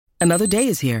Another day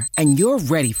is here, and you're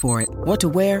ready for it. What to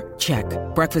wear? Check.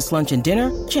 Breakfast, lunch, and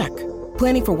dinner? Check.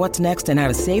 Planning for what's next and how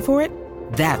to save for it?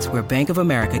 That's where Bank of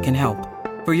America can help.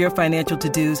 For your financial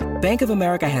to-dos, Bank of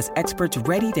America has experts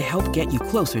ready to help get you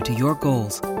closer to your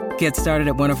goals. Get started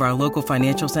at one of our local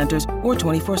financial centers or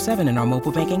 24/7 in our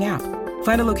mobile banking app.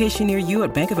 Find a location near you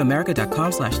at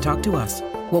bankofamerica.com/talktous.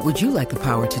 What would you like the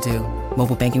power to do?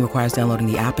 Mobile banking requires downloading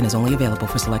the app and is only available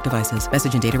for select devices.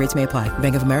 Message and data rates may apply.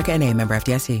 Bank of America N.A., member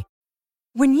FDIC.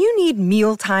 When you need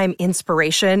mealtime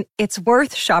inspiration, it's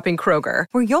worth shopping Kroger,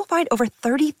 where you'll find over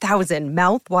 30,000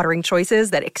 mouth-watering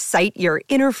choices that excite your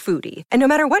inner foodie. And no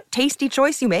matter what tasty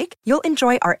choice you make, you'll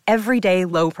enjoy our everyday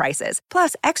low prices,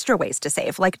 plus extra ways to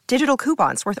save, like digital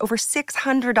coupons worth over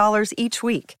 $600 each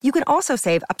week. You can also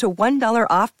save up to $1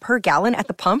 off per gallon at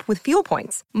the pump with fuel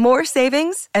points. More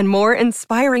savings and more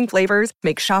inspiring flavors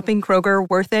make shopping Kroger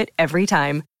worth it every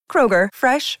time. Kroger,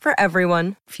 fresh for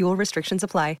everyone. Fuel restrictions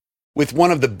apply. With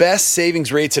one of the best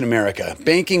savings rates in America,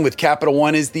 banking with Capital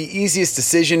One is the easiest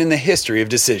decision in the history of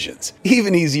decisions.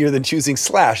 Even easier than choosing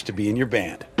Slash to be in your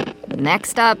band.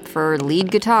 Next up for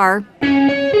lead guitar.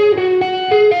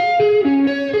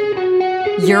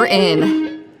 You're in.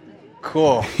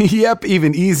 Cool. Yep,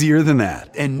 even easier than that.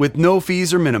 And with no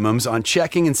fees or minimums on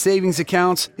checking and savings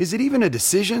accounts, is it even a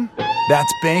decision?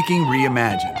 That's banking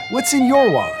reimagined. What's in your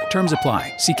wallet? Terms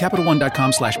apply. See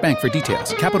CapitalOne.com/bank for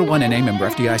details. Capital One N.A. member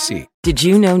FDIC. Did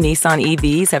you know Nissan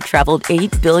EVs have traveled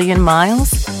 8 billion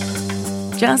miles?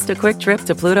 Just a quick trip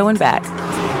to Pluto and back.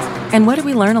 And what did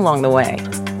we learn along the way?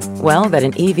 Well, that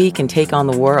an EV can take on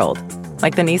the world,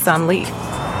 like the Nissan Leaf.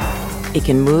 It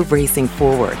can move racing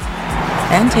forward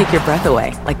and take your breath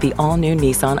away, like the all-new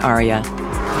Nissan Ariya.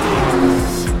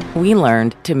 We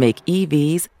learned to make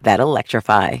EVs that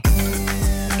electrify.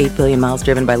 8 billion miles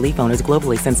driven by Leaf owners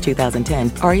globally since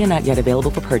 2010. Ariya not yet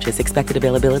available for purchase. Expected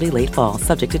availability late fall,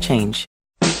 subject to change.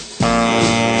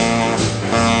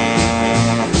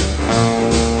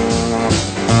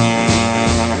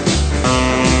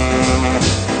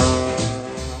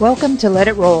 Welcome to Let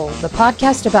It Roll, the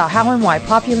podcast about how and why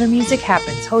popular music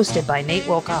happens, hosted by Nate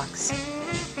Wilcox.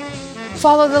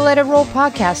 Follow the Let It Roll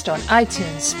podcast on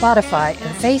iTunes, Spotify,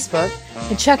 and Facebook,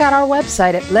 and check out our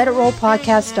website at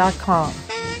letitrollpodcast.com.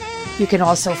 You can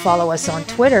also follow us on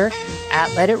Twitter at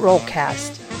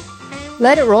LetItRollCast.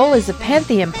 Let It Roll is a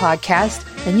Pantheon podcast,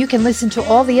 and you can listen to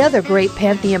all the other great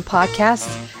Pantheon podcasts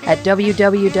at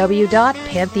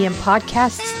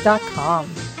www.pantheonpodcasts.com.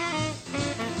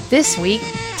 This week,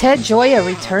 Ted Gioia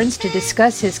returns to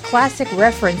discuss his classic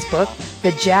reference book,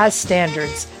 The Jazz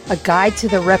Standards, A Guide to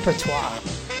the Repertoire.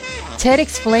 Ted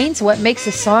explains what makes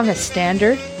a song a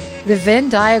standard, the Venn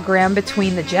diagram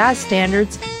between the jazz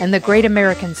standards and the Great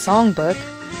American Songbook,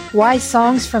 why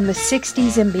songs from the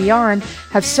 60s and beyond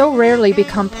have so rarely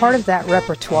become part of that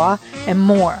repertoire, and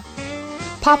more.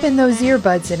 Pop in those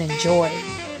earbuds and enjoy.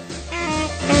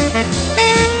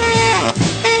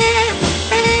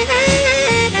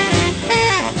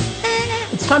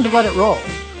 It's time to let it roll.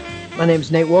 My name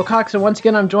is Nate Wilcox, and once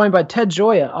again I'm joined by Ted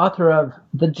Gioia, author of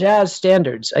The Jazz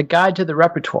Standards, A Guide to the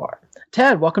Repertoire.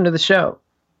 Ted, welcome to the show.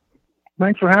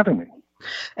 Thanks for having me.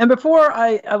 And before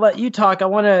I let you talk, I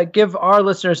want to give our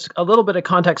listeners a little bit of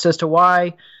context as to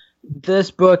why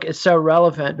this book is so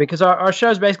relevant, because our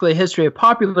show is basically a history of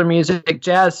popular music.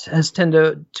 Jazz has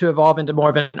tended to evolve into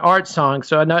more of an art song,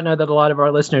 so I don't know that a lot of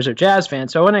our listeners are jazz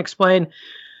fans. So I want to explain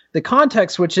the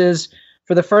context, which is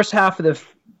for the first half of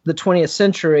the 20th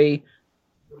century,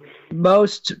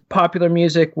 most popular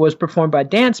music was performed by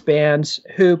dance bands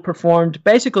who performed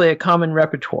basically a common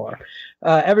repertoire.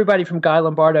 Everybody from Guy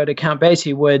Lombardo to Count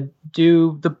Basie would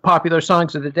do the popular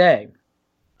songs of the day.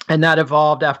 And that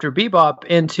evolved after bebop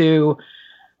into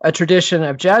a tradition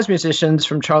of jazz musicians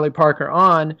from Charlie Parker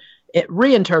on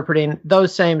reinterpreting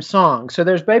those same songs. So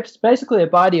there's basically a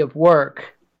body of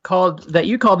work that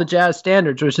you call the Jazz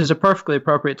Standards, which is a perfectly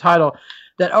appropriate title,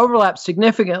 that overlaps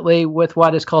significantly with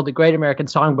what is called the Great American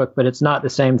Songbook, but it's not the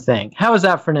same thing. How is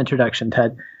that for an introduction,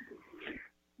 Ted?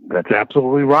 That's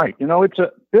absolutely right. You know, it's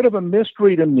a bit of a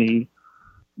mystery to me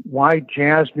why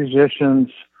jazz musicians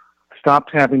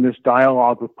stopped having this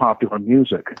dialogue with popular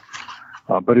music.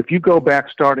 But if you go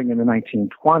back starting in the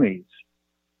 1920s,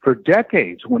 for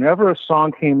decades, whenever a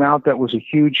song came out that was a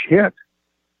huge hit,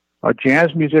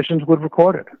 jazz musicians would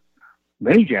record it.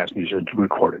 Many jazz musicians would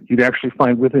record it. You'd actually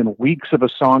find within weeks of a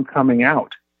song coming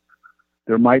out,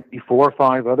 there might be 4 or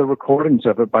 5 other recordings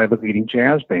of it by the leading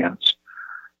jazz bands.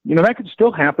 You know, that could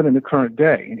still happen in the current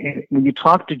day. And when you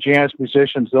talk to jazz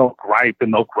musicians, they'll gripe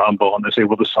and they'll grumble and they say,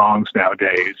 well, the songs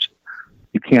nowadays,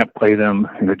 you can't play them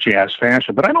in a jazz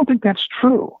fashion. But I don't think that's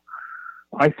true.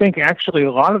 I think actually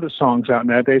a lot of the songs out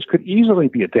nowadays could easily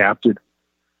be adapted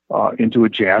into a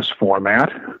jazz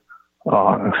format.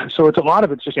 So a lot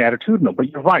of it's just attitudinal. But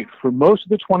you're right. For most of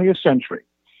the 20th century,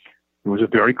 there was a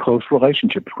very close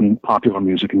relationship between popular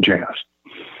music and jazz.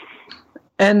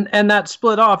 And that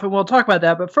split off, and we'll talk about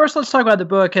that. But first, let's talk about the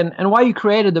book and why you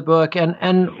created the book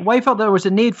and why you felt there was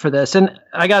a need for this. And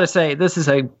I got to say, this is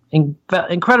an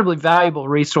incredibly valuable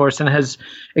resource and has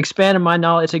expanded my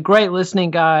knowledge. It's a great listening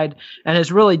guide and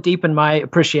has really deepened my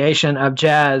appreciation of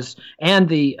jazz and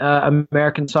the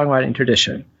American songwriting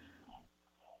tradition.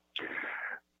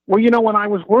 Well, when I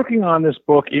was working on this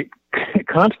book, it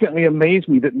constantly amazed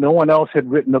me that no one else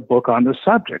had written a book on the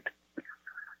subject,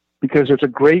 because there's a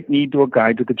great need to a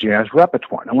guide to the jazz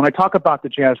repertoire. Now, when I talk about the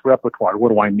jazz repertoire, what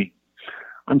do I mean?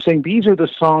 I'm saying these are the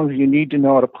songs you need to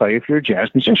know how to play if you're a jazz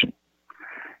musician.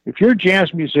 If you're a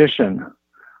jazz musician,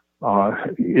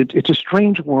 it's a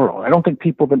strange world. I don't think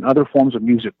people in other forms of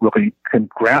music really can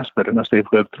grasp it unless they've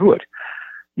lived through it.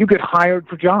 You get hired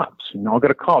for jobs. I'll get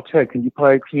a call, Ted, can you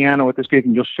play piano at this gig?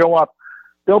 And you'll show up.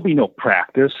 There'll be no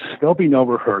practice. There'll be no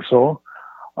rehearsal.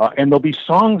 And there'll be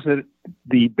songs that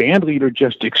the band leader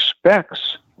just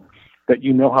expects that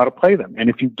you know how to play them. And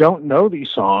if you don't know these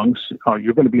songs,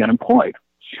 you're going to be unemployed.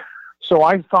 So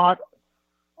I thought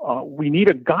we need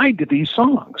a guide to these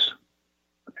songs.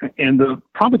 And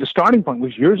probably the starting point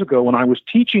was years ago when I was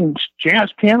teaching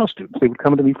jazz piano students. They would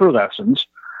come to me for lessons,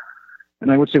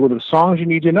 and I would say, well, the songs you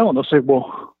need to know. And they'll say,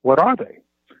 well, what are they?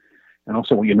 And I'll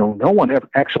say, well, no one has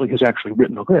actually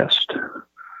written a list.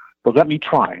 But let me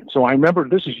try. So I remember,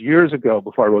 this is years ago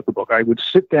before I wrote the book, I would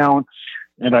sit down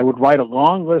and I would write a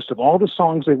long list of all the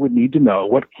songs they would need to know,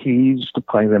 what keys to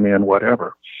play them in,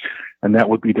 whatever. And that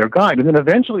would be their guide. And then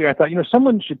eventually I thought,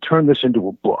 someone should turn this into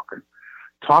a book.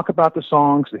 Talk about the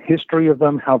songs, the history of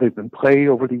them, how they've been played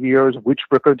over the years, which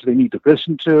records they need to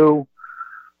listen to,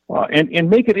 and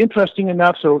make it interesting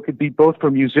enough so it could be both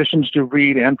for musicians to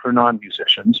read and for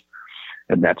non-musicians.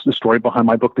 And that's the story behind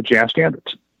my book, The Jazz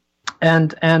Standards.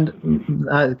 And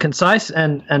concise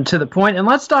and to the point. And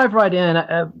let's dive right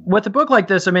in. With a book like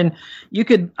this, I mean,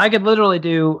 I could literally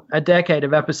do a decade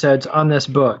of episodes on this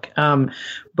book.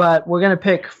 But we're going to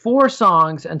pick 4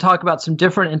 songs and talk about some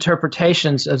different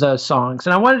interpretations of those songs.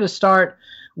 And I wanted to start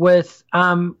with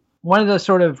one of the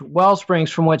sort of well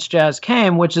springs from which jazz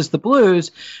came, which is the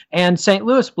blues, and St.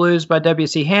 Louis Blues by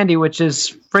W.C. Handy, which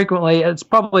is it's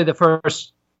probably the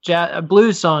first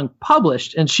blues song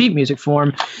published in sheet music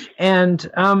form. And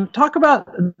talk about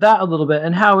that a little bit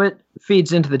and how it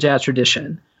feeds into the jazz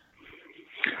tradition.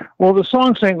 Well, the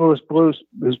song St. Louis Blues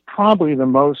is probably the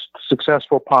most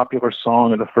successful popular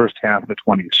song in the first half of the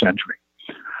 20th century.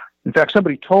 In fact,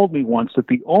 somebody told me once that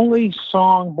the only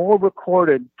song more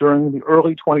recorded during the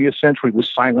early 20th century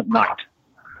was Silent Night.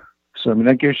 So,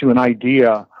 that gives you an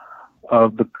idea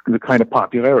of the kind of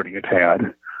popularity it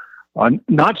had.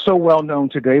 Not so well known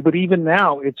today, but even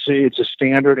now it's a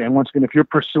standard. And once again, if you're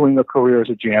pursuing a career as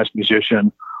a jazz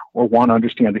musician or want to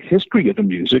understand the history of the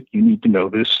music, you need to know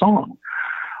this song.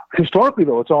 Historically,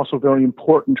 though, it's also very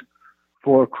important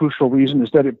for a crucial reason,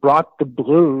 is that it brought the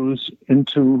blues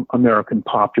into American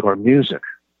popular music.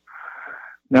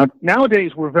 Now,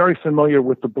 nowadays, we're very familiar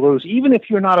with the blues. Even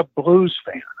if you're not a blues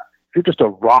fan, if you're just a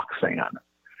rock fan,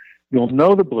 you'll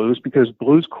know the blues because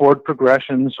blues chord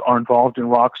progressions are involved in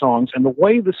rock songs. And the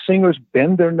way the singers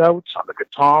bend their notes on the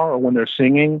guitar or when they're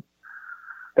singing,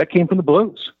 that came from the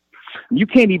blues. You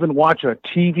can't even watch a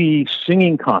TV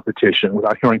singing competition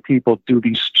without hearing people do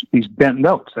these bent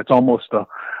notes. That's almost the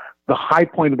high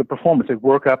point of the performance. They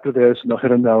work up to this, and they'll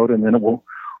hit a note, and then it will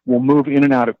move in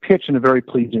and out of pitch in a very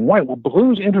pleasing way. Well,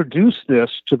 blues introduced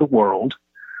this to the world,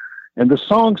 and the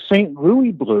song St.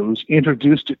 Louis Blues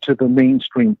introduced it to the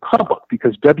mainstream public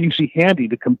because W.C. Handy,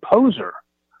 the composer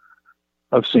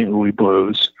of St. Louis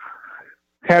Blues,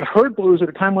 had heard blues at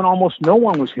a time when almost no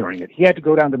one was hearing it. He had to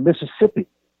go down to Mississippi.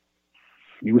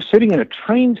 He was sitting in a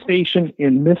train station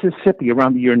in Mississippi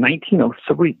around the year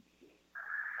 1903.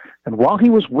 And while he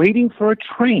was waiting for a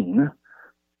train,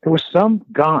 there was some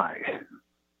guy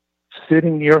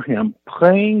sitting near him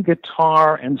playing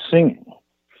guitar and singing.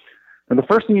 And the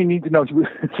first thing you need to know is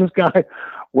this guy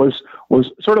was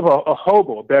sort of a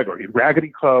hobo, a beggar. He had raggedy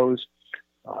clothes,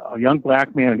 a young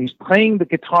black man, and he's playing the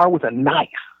guitar with a knife.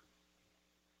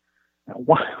 Now,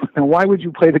 why would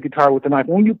you play the guitar with a knife?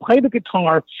 When you play the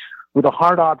guitar with a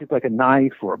hard object like a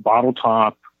knife or a bottle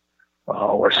top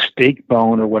or a steak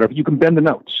bone or whatever, you can bend the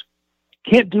notes.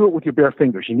 Can't do it with your bare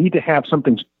fingers. You need to have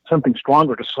something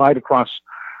stronger to slide across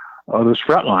those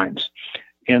fret lines.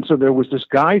 And so there was this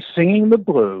guy singing the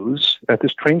blues at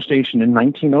this train station in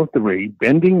 1903,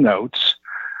 bending notes,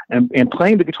 and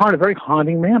playing the guitar in a very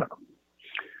haunting manner.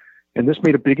 And this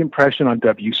made a big impression on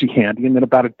W.C. Handy. And then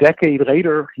about a decade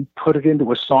later, he put it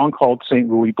into a song called St.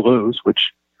 Louis Blues,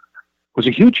 which was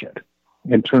a huge hit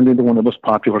and turned into one of the most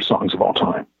popular songs of all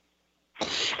time.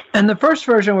 And the first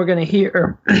version we're going to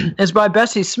hear is by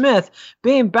Bessie Smith,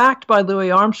 being backed by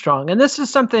Louis Armstrong. And this is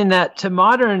something that to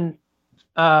modern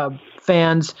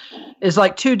fans is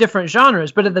like two different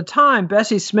genres. But at the time,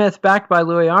 Bessie Smith backed by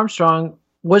Louis Armstrong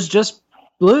was just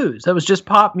blues. That was just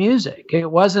pop music. There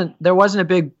wasn't a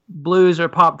big blues or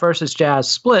pop versus jazz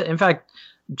split. In fact,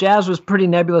 jazz was a pretty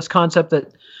nebulous concept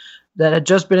that had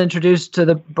just been introduced to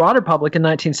the broader public in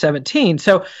 1917.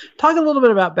 So talk a little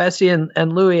bit about Bessie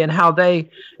and Louis and how they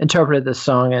interpreted this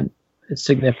song and its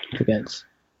significance.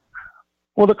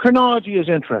 Well, the chronology is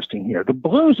interesting here. The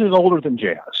blues is older than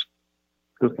jazz.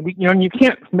 You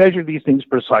can't measure these things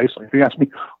precisely. If you ask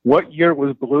me what year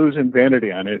was blues invented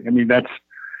in,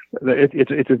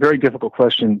 it's a very difficult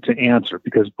question to answer,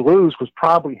 because blues was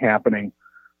probably happening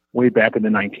way back in the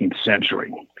 19th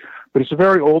century. But it's a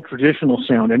very old traditional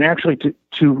sound. And actually,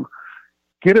 to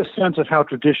get a sense of how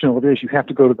traditional it is, you have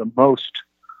to go to the most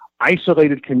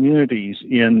isolated communities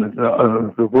in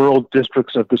the rural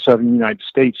districts of the southern United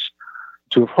States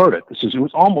to have heard it.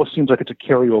 It almost seems like it's a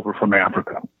carryover from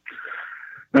Africa.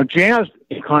 Now, jazz,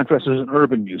 in contrast, is an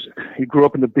urban music. It grew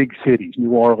up in the big cities,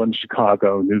 New Orleans,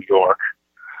 Chicago, New York.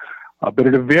 But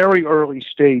at a very early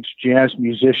stage, jazz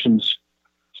musicians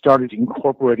started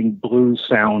incorporating blues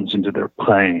sounds into their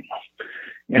playing.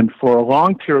 And for a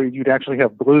long period, you'd actually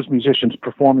have blues musicians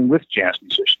performing with jazz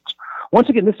musicians. Once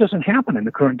again, this doesn't happen in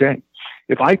the current day.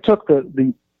 If I took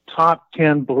the top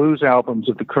 10 blues albums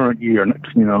of the current year,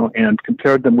 and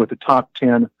compared them with the top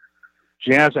 10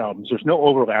 jazz albums, there's no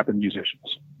overlap in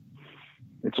musicians.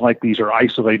 It's like these are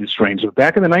isolated strains. So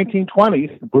back in the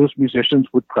 1920s, the blues musicians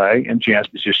would play and jazz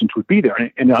musicians would be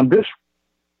there. And on this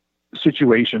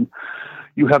situation,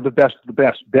 you have the best of the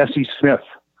best. Bessie Smith,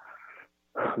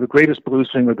 the greatest blues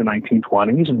singer of the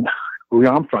 1920s, and Louis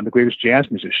Armstrong, the greatest jazz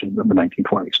musician of the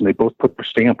 1920s. And they both put their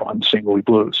stamp on St. Louis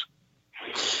Blues.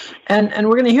 And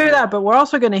we're going to hear that, but we're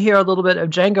also going to hear a little bit of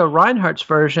Django Reinhardt's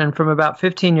version from about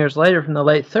 15 years later, from the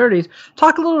late 30s.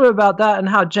 Talk a little bit about that and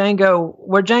how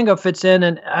where Django fits in.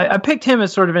 And I picked him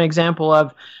as sort of an example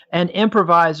of an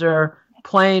improviser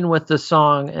playing with the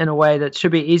song in a way that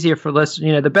should be easier for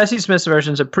listeners. The Bessie Smith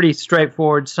version is a pretty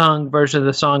straightforward sung version of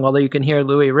the song, although you can hear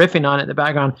Louis riffing on it in the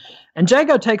background. And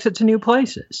Django takes it to new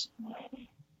places.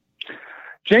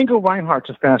 Django Reinhardt's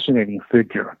a fascinating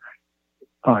figure.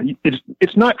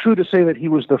 It's not true to say that he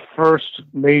was the first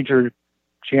major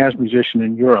jazz musician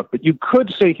in Europe, but you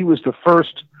could say he was the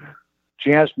first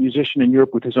jazz musician in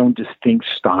Europe with his own distinct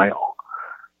style.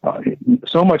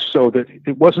 So much so that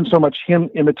it wasn't so much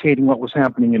him imitating what was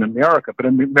happening in America, but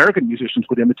American musicians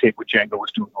would imitate what Django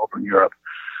was doing over in Europe.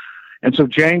 And so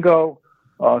Django,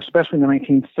 especially in the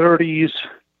 1930s,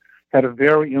 had a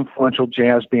very influential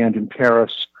jazz band in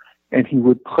Paris, and he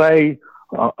would play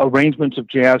arrangements of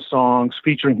jazz songs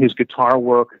featuring his guitar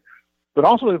work, but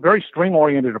also a very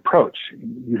string-oriented approach.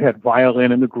 You had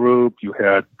violin in the group, you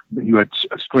had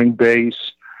a string bass.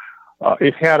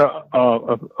 It had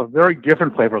a very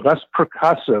different flavor, less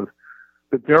percussive,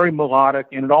 but very melodic,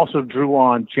 and it also drew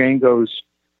on Django's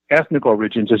ethnic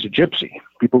origins as a gypsy.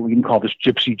 People even call this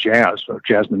gypsy jazz or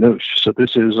jazz manouche. So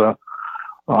this is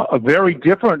a very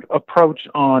different approach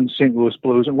on St. Louis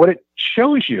Blues, and what it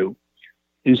shows you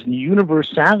is the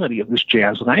universality of this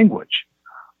jazz language.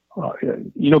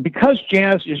 Because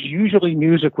jazz is usually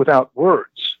music without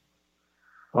words,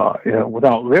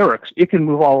 without lyrics, it can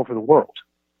move all over the world.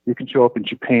 It can show up in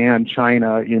Japan,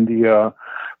 China, India,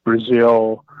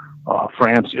 Brazil,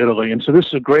 France, Italy. And so this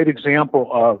is a great example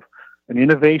of an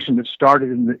innovation that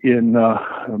started in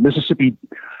Mississippi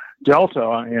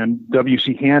Delta and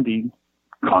W.C. Handy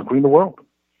conquering the world.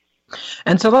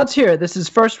 And so let's hear it.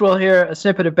 We'll hear a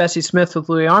snippet of Bessie Smith with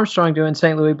Louis Armstrong doing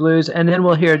St. Louis Blues, and then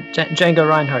we'll hear Django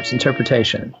Reinhardt's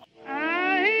interpretation.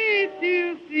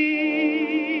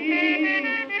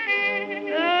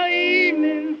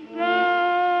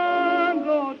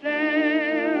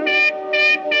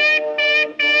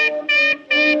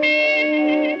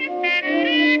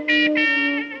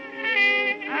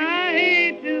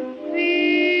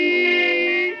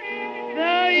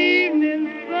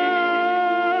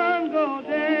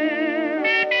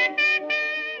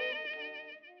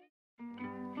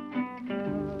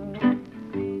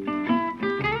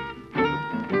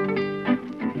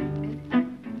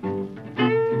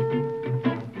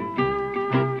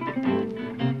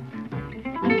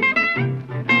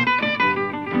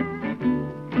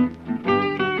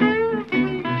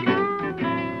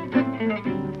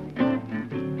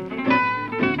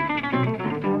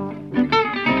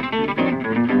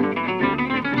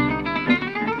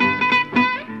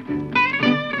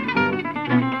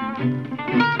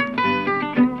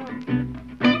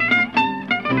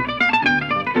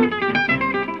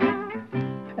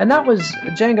 And that was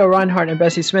Django Reinhardt and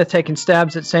Bessie Smith taking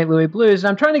stabs at St. Louis blues. And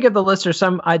I'm trying to give the listener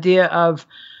some idea of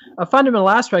a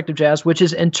fundamental aspect of jazz, which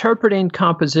is interpreting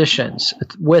compositions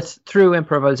through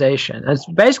improvisation. It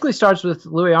basically starts with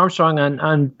Louis Armstrong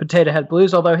on Potato Head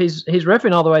Blues, although he's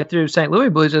riffing all the way through St.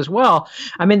 Louis blues as well.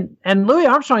 I mean, and Louis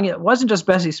Armstrong, it wasn't just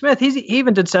Bessie Smith. He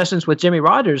even did sessions with Jimmy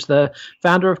Rogers, the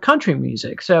founder of country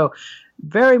music. So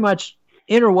very much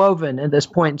interwoven at this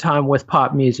point in time with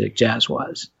pop music, jazz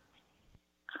was.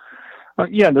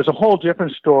 There's a whole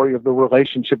different story of the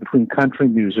relationship between country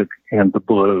music and the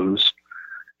blues.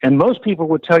 And most people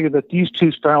would tell you that these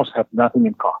two styles have nothing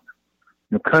in common.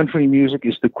 Country music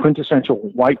is the quintessential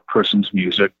white person's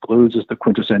music. Blues is the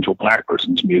quintessential black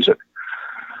person's music.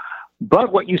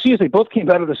 But what you see is they both came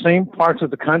out of the same parts of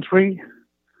the country.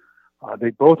 They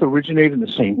both originated in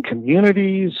the same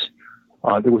communities.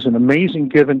 There was an amazing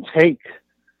give and take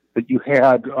that you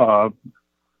had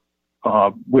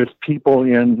with people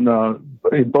in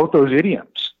both those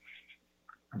idioms.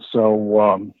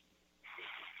 So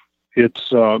it's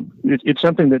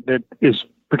something that is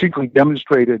particularly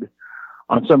demonstrated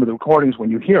on some of the recordings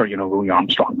when you hear, Louis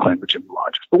Armstrong playing with Jimmy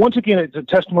Rogers. But once again, it's a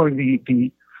testimony to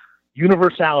the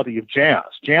universality of jazz.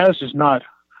 Jazz is not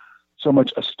so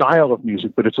much a style of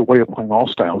music, but it's a way of playing all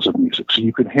styles of music. So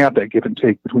you can have that give and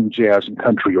take between jazz and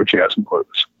country or jazz and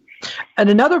blues. And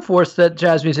another force that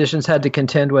jazz musicians had to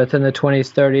contend with in the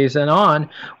 20s, 30s, and on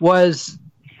was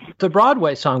the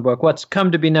Broadway songbook, what's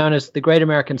come to be known as the Great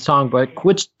American Songbook,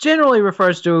 which generally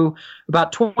refers to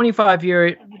about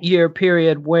 25-year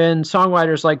period when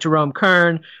songwriters like Jerome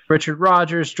Kern, Richard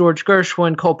Rodgers, George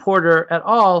Gershwin, Cole Porter et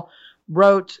al.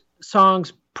 Wrote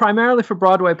songs primarily for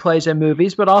Broadway plays and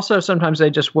movies, but also sometimes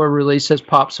they just were released as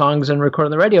pop songs and recorded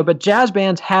on the radio. But jazz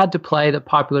bands had to play the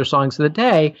popular songs of the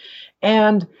day.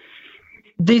 And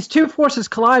these two forces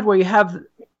collide where you have,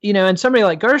 and somebody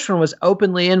like Gershwin was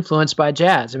openly influenced by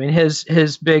jazz. I mean,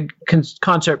 his big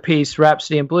concert piece,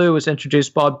 Rhapsody in Blue, was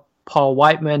introduced by Paul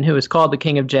Whiteman, who is called the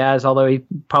King of Jazz, although he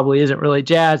probably isn't really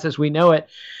jazz as we know it,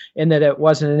 in that it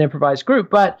wasn't an improvised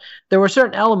group. But there were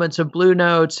certain elements of blue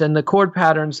notes and the chord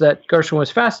patterns that Gershwin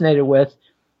was fascinated with.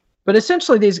 But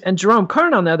essentially and Jerome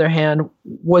Kern, on the other hand,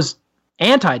 was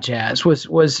anti-jazz,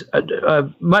 was a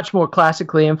much more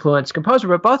classically influenced composer.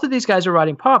 But both of these guys are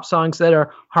writing pop songs that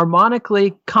are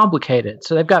harmonically complicated.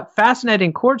 So they've got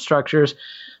fascinating chord structures.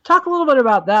 Talk a little bit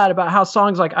about that, about how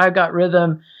songs like I've Got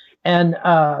Rhythm and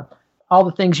All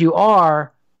the Things You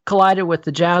Are collided with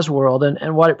the jazz world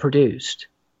and what it produced.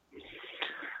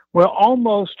 Well,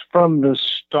 almost from the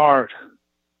start,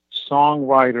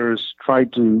 songwriters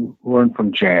tried to learn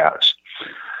from jazz.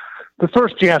 The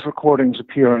first jazz recordings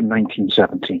appear in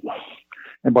 1917.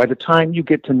 And by the time you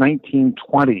get to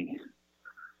 1920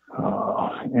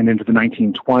 and into the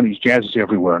 1920s, jazz is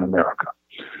everywhere in America.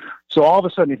 So all of a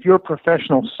sudden, if you're a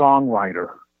professional songwriter,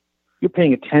 you're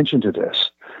paying attention to this.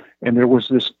 And there was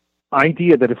this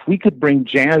idea that if we could bring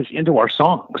jazz into our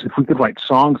songs, if we could write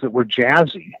songs that were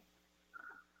jazzy,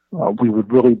 we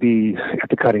would really be at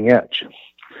the cutting edge.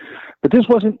 But this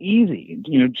wasn't easy.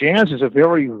 Jazz is a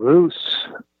very loose,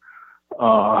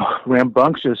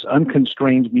 rambunctious,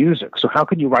 unconstrained music. So how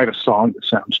can you write a song that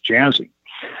sounds jazzy?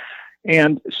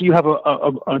 And so you have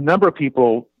a number of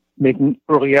people making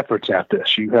early efforts at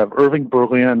this. You have Irving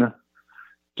Berlin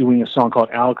doing a song called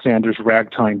Alexander's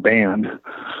Ragtime Band,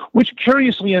 which,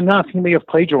 curiously enough, he may have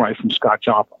plagiarized from Scott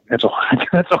Joplin. That's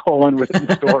a whole unwritten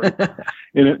story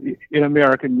in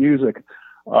American music.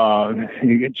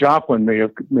 Joplin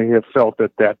may have felt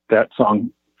that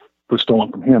song was stolen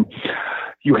from him.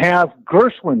 You have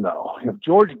Gershwin, though. You have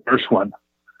George Gershwin.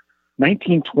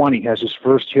 1920 has his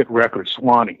first hit record,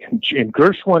 Swanee. And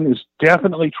Gershwin is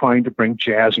definitely trying to bring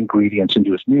jazz ingredients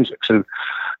into his music. So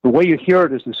the way you hear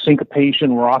it is the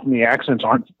syncopation, where often the accents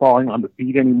aren't falling on the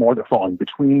beat anymore. They're falling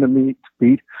between the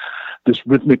beat. This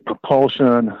rhythmic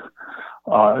propulsion,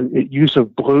 use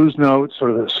of blues notes,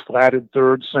 sort of this flatted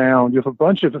third sound. You have a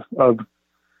bunch of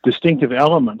distinctive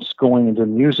elements going into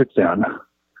music then.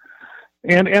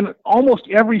 And almost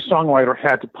every songwriter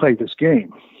had to play this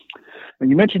game. And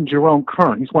you mentioned Jerome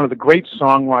Kern. He's one of the great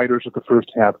songwriters of the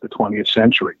first half of the 20th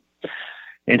century.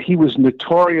 And he was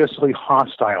notoriously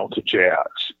hostile to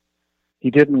jazz.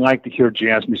 He didn't like to hear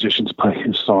jazz musicians play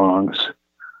his songs.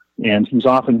 And he's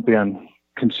often been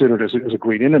considered as a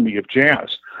great enemy of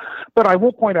jazz. But I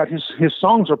will point out his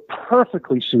songs are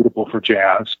perfectly suitable for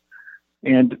jazz.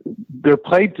 And they're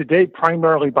played today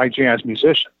primarily by jazz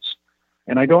musicians.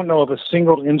 And I don't know of a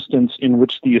single instance in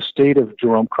which the estate of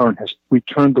Jerome Kern has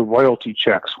returned the royalty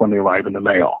checks when they arrive in the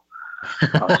mail.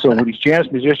 So these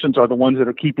jazz musicians are the ones that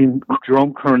are keeping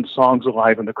Jerome Kern's songs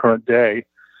alive in the current day.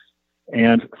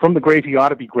 And from the grave, he ought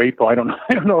to be grateful. I don't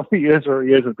know if he is or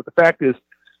he isn't, but the fact is,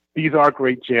 these are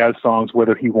great jazz songs,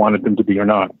 whether he wanted them to be or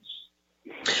not.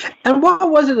 And what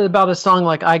was it about a song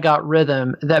like I Got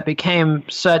Rhythm that became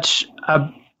such a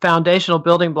foundational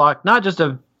building block, not just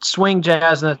of swing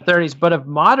jazz in the 30s, but of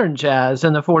modern jazz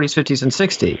in the 40s, 50s, and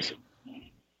 60s?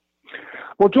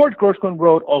 Well, George Gershwin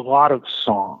wrote a lot of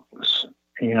songs,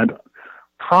 and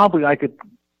probably I could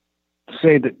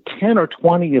say that 10 or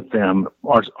 20 of them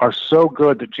are so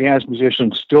good that jazz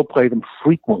musicians still play them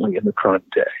frequently in the current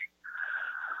day.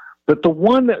 But the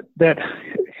one that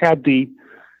had the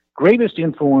greatest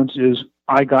influence is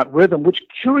I Got Rhythm, which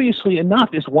curiously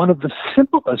enough is one of the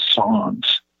simplest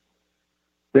songs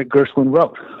that Gershwin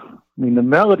wrote. I mean, the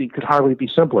melody could hardly be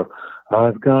simpler.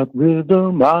 I've got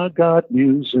rhythm, I got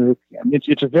music. I mean,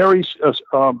 it's a very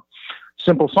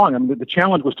simple song. I mean, the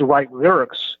challenge was to write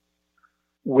lyrics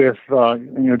with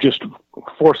just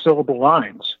 4-syllable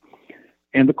lines,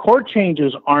 and the chord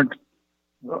changes aren't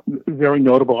very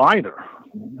notable either.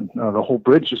 The whole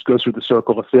bridge just goes through the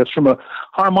circle of fifths. From a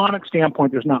harmonic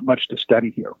standpoint, there's not much to study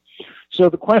here. So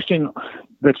the question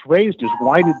that's raised is,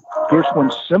 why did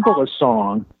Gershwin's simplest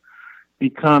song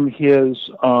become his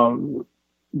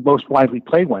most widely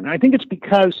played one? And I think it's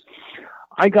because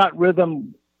I Got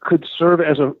Rhythm could serve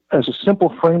as a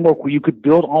simple framework where you could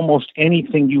build almost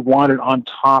anything you wanted on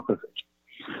top of it.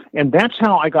 And that's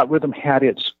how I Got Rhythm had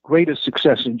its greatest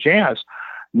success in jazz,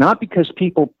 not because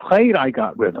people played I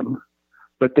Got Rhythm,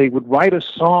 but they would write a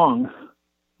song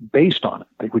based on it.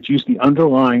 They would use the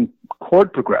underlying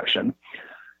chord progression,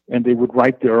 and they would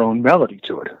write their own melody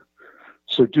to it.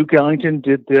 So Duke Ellington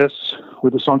did this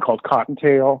with a song called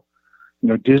Cottontail.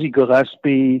 Dizzy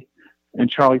Gillespie and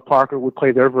Charlie Parker would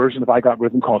play their version of I Got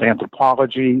Rhythm called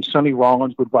Anthropology. Sonny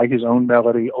Rollins would write his own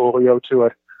melody, Oleo, to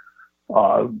it.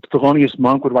 Thelonious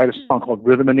Monk would write a song called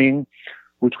Rhythmaning,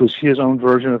 which was his own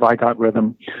version of I Got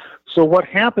Rhythm. So what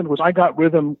happened was I Got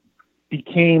Rhythm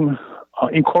became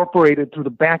incorporated through the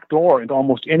back door into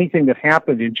almost anything that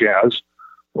happened in jazz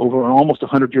over an almost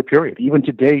 100-year period. Even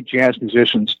today, jazz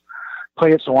musicians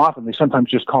play it so often, they sometimes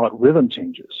just call it rhythm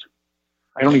changes.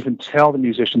 I don't even tell the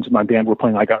musicians in my band we're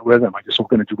playing I Got Rhythm. I just, we're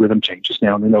going to do rhythm changes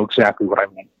now, and they know exactly what I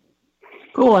mean.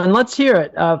 Cool, and let's hear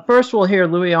it. First, we'll hear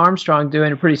Louis Armstrong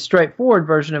doing a pretty straightforward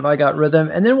version of I Got Rhythm,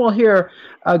 and then we'll hear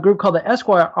a group called the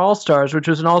Esquire All-Stars, which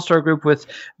was an all-star group with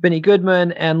Benny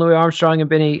Goodman and Louis Armstrong and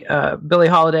Billie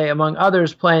Holiday, among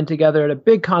others, playing together at a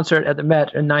big concert at the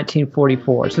Met in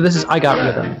 1944. So this is I Got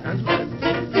Rhythm. That's right.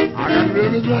 I Got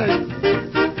Rhythm is right.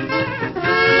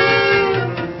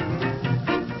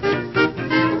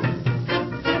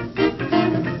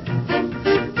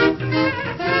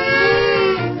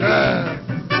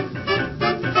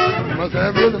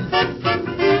 Have rhythm.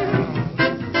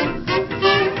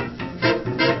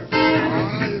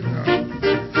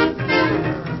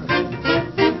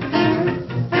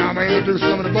 Now I'm going to introduce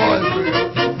some of the boys to you.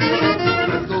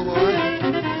 Let's go, boys.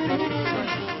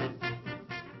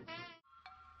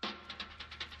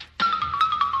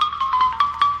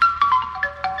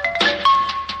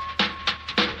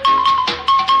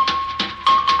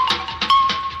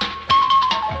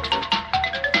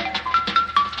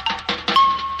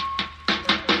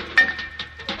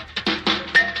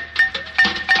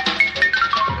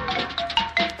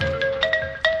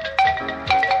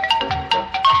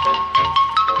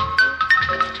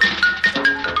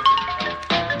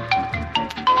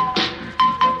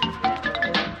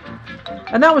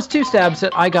 And that was two stabs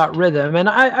at I Got Rhythm. And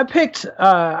I picked,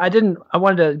 I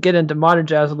wanted to get into modern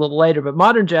jazz a little later, but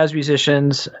modern jazz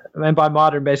musicians, and by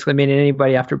modern basically meaning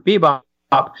anybody after bebop,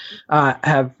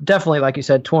 have definitely, like you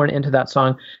said, torn into that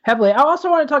song heavily. I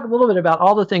also want to talk a little bit about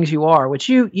All the Things You Are, which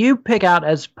you pick out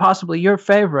as possibly your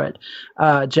favorite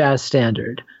jazz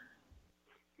standard.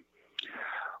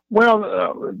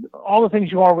 Well, All the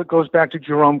Things You Are goes back to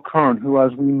Jerome Kern, who,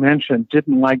 as we mentioned,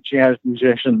 didn't like jazz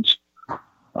musicians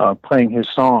playing his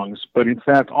songs. But in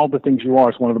fact, All the Things You Are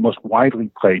is one of the most widely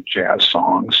played jazz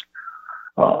songs.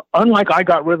 Unlike I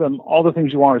Got Rhythm, All the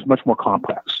Things You Are is much more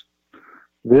complex.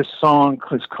 This song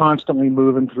is constantly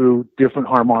moving through different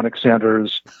harmonic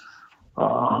centers.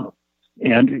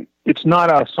 And it's not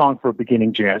a song for a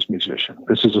beginning jazz musician.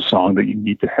 This is a song that you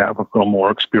need to have a little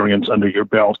more experience under your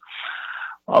belt.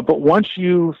 But once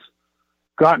you've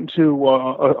gotten to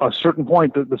a certain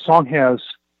point, the song has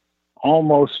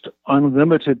almost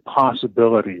unlimited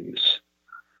possibilities.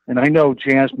 And I know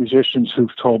jazz musicians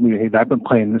who've told me, hey, I've been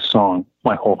playing this song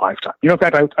my whole lifetime. In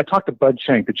fact, I talked to Bud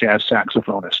Shank, the jazz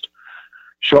saxophonist,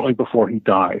 shortly before he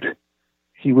died.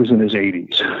 He was in his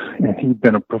 80s, and he'd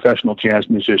been a professional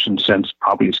jazz musician since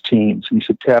probably his teens. And he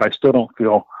said, Ted, I still don't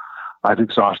feel I've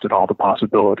exhausted all the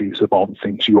possibilities of all the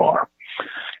things you are.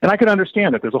 And I can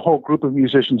understand that. There's a whole group of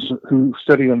musicians who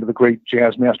studied under the great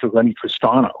jazz master Lenny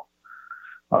Tristano.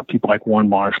 People like Warren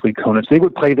Marsh, Lee Konitz, they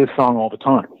would play this song all the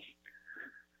time.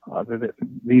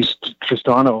 These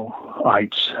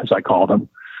Tristanoites, as I call them,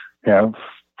 have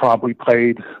probably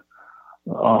played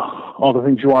all the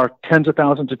things you are tens of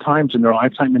thousands of times in their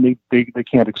lifetime, and they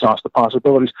can't exhaust the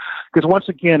possibilities. Because once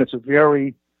again, it's a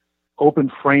very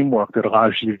open framework that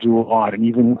allows you to do a lot, and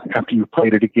even after you've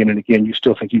played it again and again, you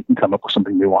still think you can come up with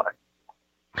something new on it.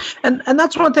 And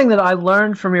that's one thing that I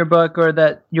learned from your book, or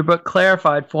that your book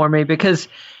clarified for me, because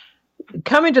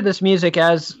coming to this music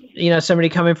as, somebody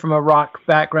coming from a rock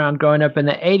background growing up in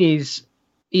the 80s,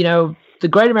 the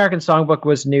Great American Songbook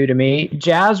was new to me.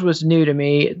 Jazz was new to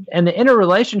me. And the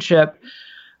interrelationship,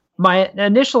 my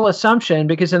initial assumption,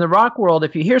 because in the rock world,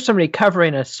 if you hear somebody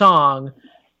covering a song,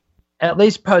 at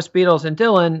least post Beatles and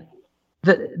Dylan,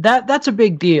 that's a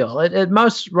big deal.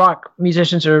 Most rock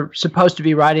musicians are supposed to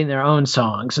be writing their own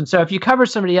songs. And so if you cover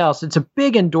somebody else, it's a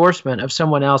big endorsement of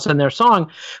someone else and their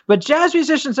song. But jazz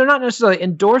musicians are not necessarily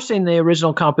endorsing the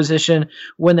original composition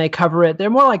when they cover it. They're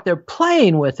more like they're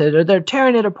playing with it, or they're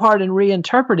tearing it apart and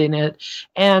reinterpreting it.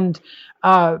 And,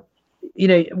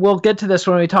 we'll get to this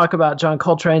when we talk about John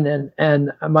Coltrane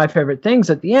and My Favorite Things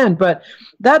at the end. But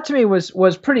that to me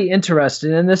was pretty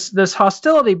interesting. And this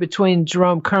hostility between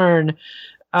Jerome Kern,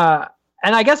 and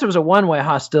I guess it was a one-way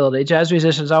hostility. Jazz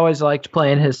musicians always liked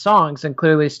playing his songs and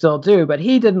clearly still do, but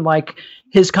he didn't like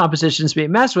his compositions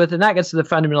being messed with. And that gets to the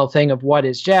fundamental thing of what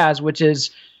is jazz, which is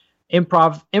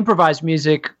improvised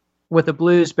music with a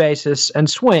blues basis and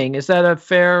swing. Is that a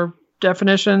fair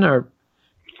definition, or?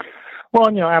 Well,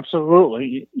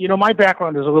 absolutely. My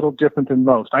background is a little different than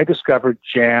most. I discovered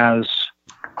jazz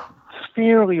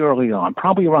fairly early on,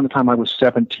 probably around the time I was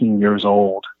 17 years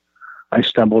old. I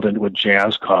stumbled into a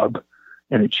jazz club,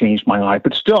 and it changed my life.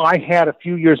 But still, I had a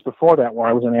few years before that where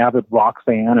I was an avid rock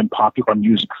fan and popular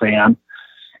music fan.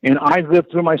 And I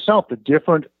lived through myself the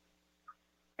different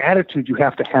attitude you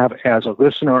have to have as a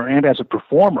listener and as a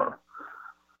performer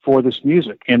for this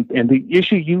music. And the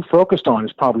issue you focused on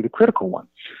is probably the critical one.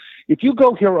 If you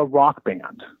go hear a rock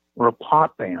band or a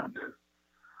pop band,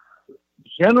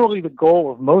 generally the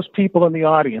goal of most people in the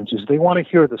audience is they want to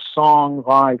hear the song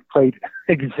live played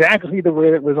exactly the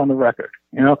way it was on the record.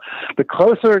 The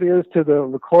closer it is to the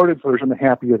recorded version, the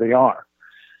happier they are.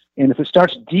 And if it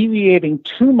starts deviating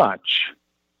too much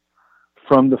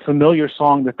from the familiar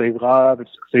song that they love,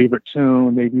 it's their favorite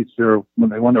tune, maybe it's when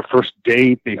they won their first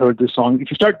date, they heard this song.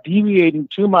 If you start deviating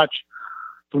too much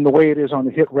from the way it is on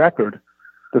the hit record,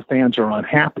 the fans are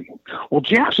unhappy. Well,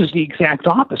 jazz is the exact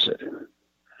opposite.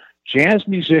 Jazz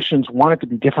musicians want it to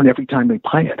be different every time they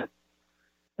play it.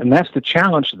 And that's the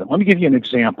challenge to them. Let me give you an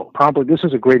example. Probably this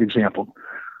is a great example.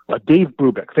 Dave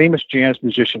Brubeck, famous jazz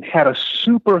musician, had a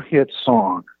super hit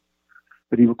song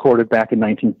that he recorded back in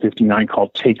 1959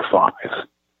 called Take Five.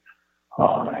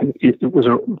 It was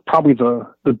probably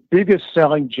the biggest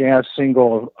selling jazz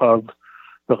single of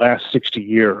the last 60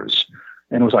 years.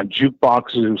 And it was on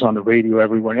jukeboxes, it was on the radio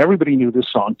everywhere, and everybody knew this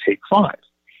song, Take Five.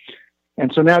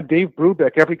 And so now Dave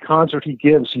Brubeck, every concert he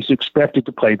gives, he's expected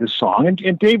to play this song.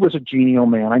 And Dave was a genial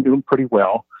man. I knew him pretty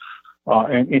well.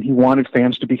 And he wanted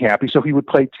fans to be happy, so he would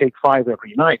play Take Five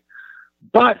every night.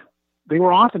 But they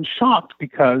were often shocked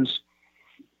because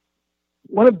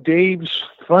one of Dave's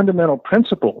fundamental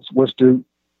principles was to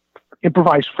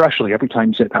improvise freshly every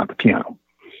time he sat down at the piano.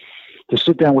 To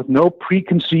sit down with no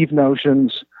preconceived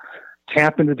notions,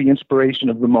 tap into the inspiration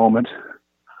of the moment,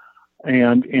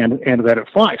 and let it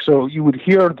fly. So you would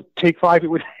hear Take Five.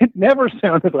 It never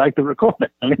sounded like the recording.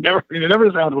 It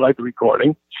never sounded like the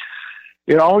recording.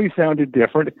 It always sounded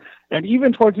different. And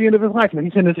even towards the end of his life,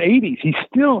 he's in his 80s, he's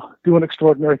still doing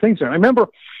extraordinary things there. And I remember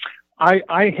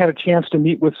I had a chance to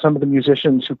meet with some of the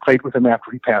musicians who played with him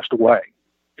after he passed away.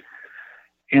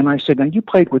 And I said, now you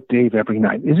played with Dave every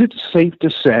night. Is it safe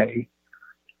to say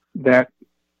that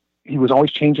he was always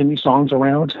changing these songs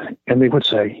around? And they would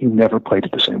say he never played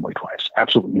it the same way twice.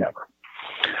 Absolutely never.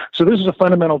 So this is a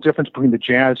fundamental difference between the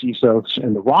jazz ethos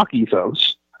and the rock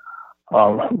ethos.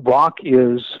 Rock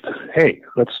is, hey,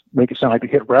 let's make it sound like a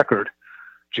hit record.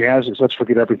 Jazz is, let's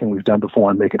forget everything we've done before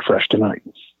and make it fresh tonight.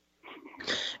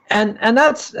 And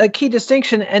that's a key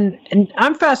distinction. And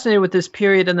I'm fascinated with this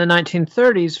period in the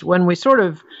 1930s when we sort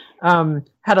of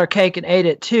had our cake and ate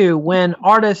it too, when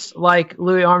artists like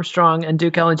Louis Armstrong and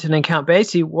Duke Ellington and Count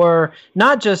Basie were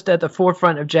not just at the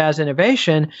forefront of jazz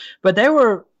innovation, but they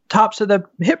were tops of the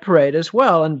hit parade as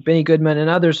well. And Benny Goodman and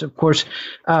others, of course,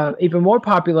 even more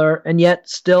popular, and yet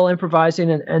still improvising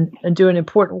and doing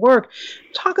important work.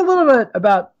 Talk a little bit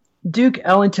about Duke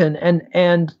Ellington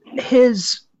and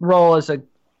his role as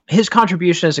his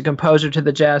contribution as a composer to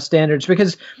the jazz standards,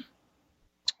 because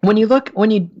when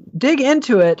you dig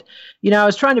into it, I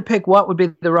was trying to pick what would be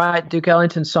the right Duke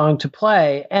Ellington song to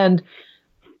play, and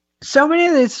so many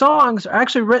of these songs are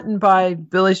actually written by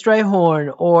Billy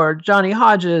Strayhorn or Johnny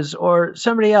Hodges or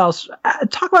somebody else.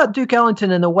 Talk about Duke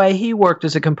Ellington and the way he worked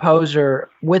as a composer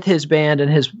with his band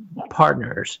and his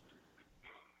partners.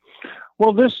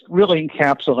 Well, this really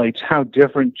encapsulates how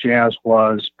different jazz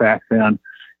was back then.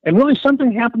 And really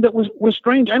something happened that was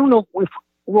strange. I don't know if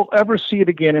we'll ever see it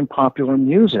again in popular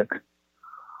music,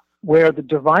 where the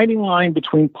dividing line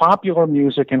between popular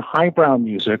music and highbrow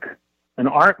music and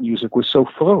art music was so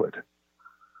fluid.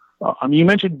 You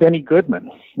mentioned Benny Goodman.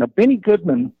 Now, Benny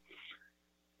Goodman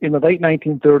in the late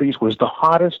 1930s was the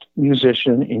hottest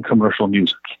musician in commercial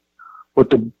music. What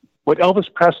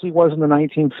Elvis Presley was in the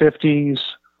 1950s,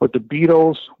 what the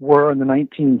Beatles were in the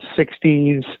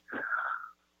 1960s.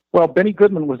 Well, Benny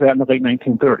Goodman was that in the late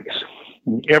 1930s.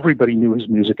 Everybody knew his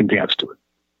music and danced to it.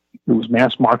 It was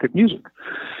mass market music.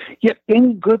 Yet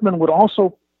Benny Goodman would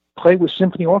also play with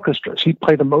symphony orchestras. He'd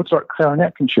play the Mozart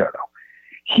Clarinet Concerto.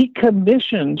 He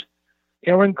commissioned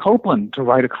Aaron Copland to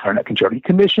write a clarinet concerto. He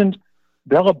commissioned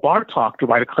Bela Bartok to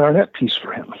write a clarinet piece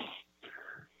for him.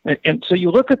 And so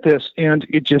you look at this, and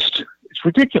it's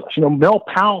ridiculous. Mel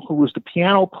Powell, who was the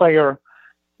piano player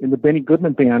in the Benny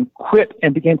Goodman band, quit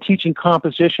and began teaching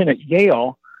composition at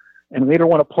Yale, and later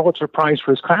won a Pulitzer Prize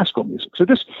for his classical music. So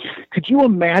could you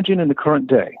imagine in the current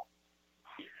day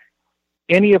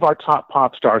any of our top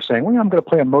pop stars saying, well, I'm going to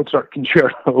play a Mozart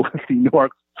concerto with the New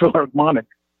York Philharmonic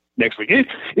next week?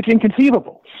 It's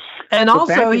inconceivable. And but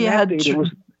also he had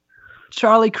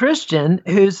Charlie Christian,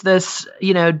 who's this,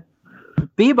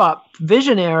 bebop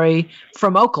visionary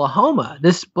from Oklahoma,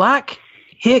 this black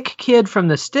hick kid from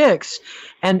the Styx,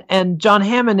 and John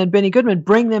Hammond and Benny Goodman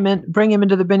bring him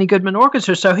into the Benny Goodman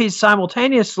Orchestra. So he's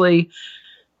simultaneously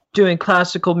doing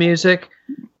classical music,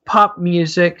 pop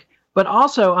music, but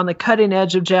also on the cutting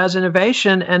edge of jazz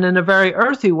innovation, and in a very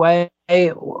earthy way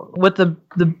with the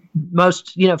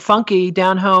most funky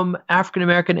down home African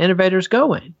American innovators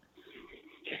going.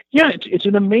 Yeah, it's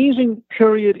an amazing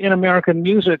period in American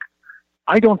music.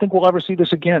 I don't think we'll ever see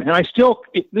this again. And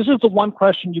this is the one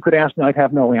question you could ask me I'd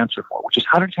have no answer for, which is,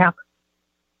 how did it happen?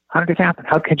 How did it happen?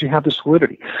 How could you have this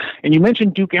fluidity? And you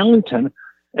mentioned Duke Ellington,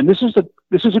 and this is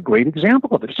a great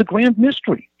example of it. It's a grand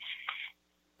mystery.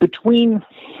 Between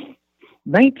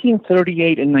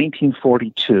 1938 and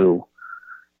 1942,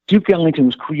 Duke Ellington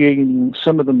was creating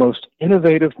some of the most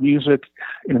innovative music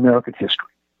in American history.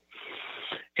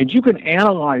 And you can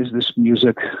analyze this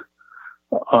music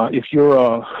if you're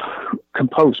a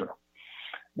composer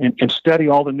and study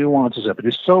all the nuances of it.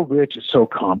 It's so rich, it's so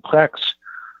complex,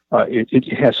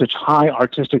 it has such high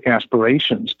artistic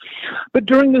aspirations. But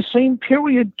during the same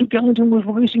period, Duke Ellington was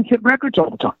releasing hit records all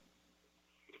the time.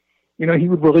 He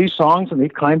would release songs and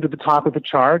they'd climb to the top of the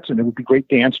charts, and it would be great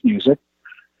dance music.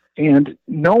 And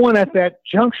no one at that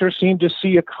juncture seemed to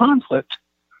see a conflict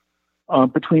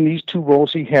between these two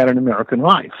roles he had in American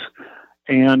life.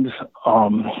 And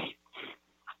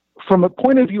from a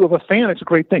point of view of a fan, it's a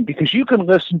great thing, because you can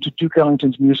listen to Duke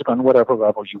Ellington's music on whatever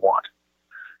level you want.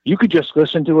 You could just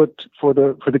listen to it for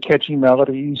the catchy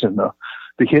melodies and the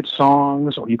hit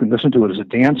songs, or you can listen to it as a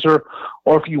dancer,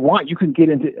 or if you want, you can get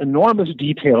into enormous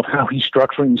detail of how he's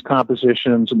structuring his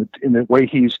compositions and in the way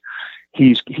he's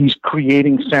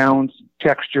creating sound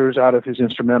textures out of his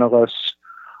instrumentalists.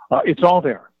 It's all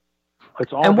there.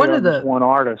 It's all there in one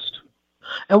artist.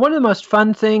 And one of the most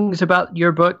fun things about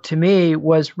your book to me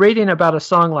was reading about a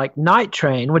song like Night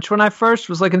Train, which when I first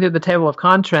was looking through the table of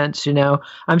contents,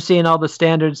 I'm seeing all the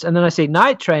standards, and then I see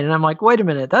Night Train, and I'm like, wait a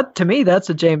minute, to me, that's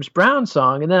a James Brown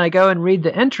song. And then I go and read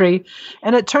the entry,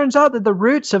 and it turns out that the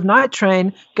roots of Night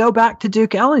Train go back to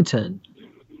Duke Ellington.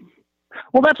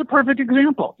 Well, that's a perfect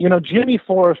example. Jimmy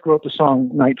Forrest wrote the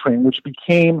song Night Train, which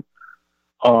became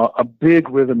a big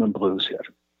rhythm and blues hit.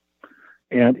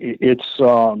 And it's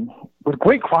with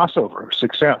great crossover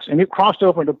success. And it crossed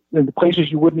over into places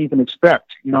you wouldn't even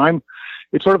expect.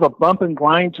 It's sort of a bump and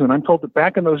grind tune. I'm told that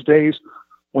back in those days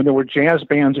when there were jazz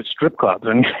bands at strip clubs,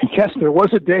 and yes, there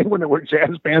was a day when there were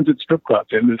jazz bands at strip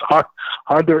clubs, and it's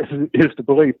hard there is to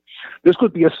believe, this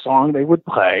would be a song they would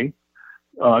play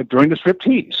during the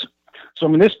striptease. So,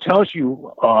 this tells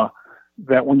you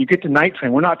that when you get to Night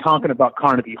Train, we're not talking about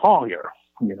Carnegie Hall here.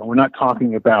 We're not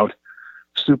talking about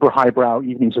super highbrow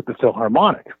evenings at the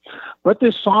Philharmonic. But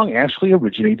this song actually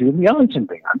originated in the Ellington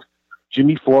Band.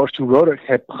 Jimmy Forrest, who wrote it,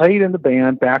 had played in the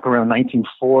band back around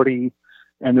 1940,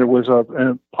 and there was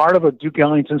a part of a Duke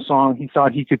Ellington song he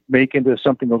thought he could make into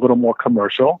something a little more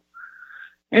commercial.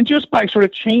 And just by sort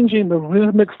of changing the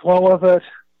rhythmic flow of it,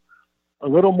 a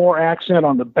little more accent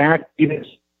on the backbeat,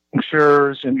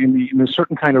 and in a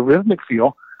certain kind of rhythmic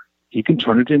feel, he can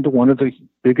turn it into one of the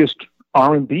biggest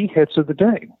R&B hits of the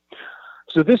day.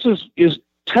 So this is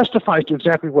testifies to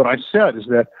exactly what I said, is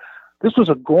that this was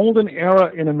a golden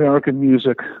era in American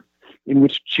music in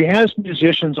which jazz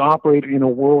musicians operated in a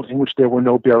world in which there were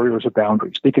no barriers or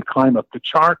boundaries. They could climb up the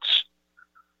charts,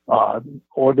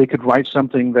 or they could write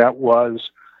something that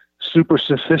was super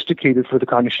sophisticated for the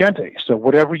cognoscente. So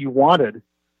whatever you wanted,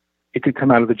 it could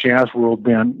come out of the jazz world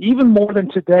then, even more than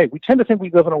today. We tend to think we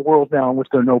live in a world now in which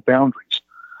there are no boundaries.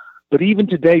 But even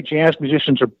today, jazz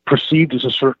musicians are perceived as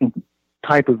a certain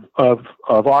type of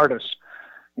artist,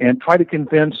 and try to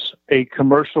convince a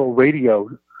commercial radio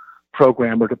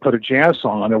programmer to put a jazz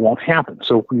song on, it won't happen.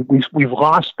 So we've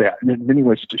lost that, and in many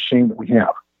ways it's a shame that we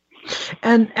have.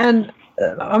 And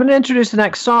I'm going to introduce the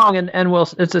next song, and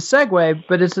it's a segue,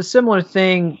 but it's a similar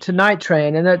thing to Night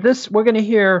Train, and that we're going to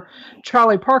hear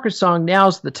Charlie Parker's song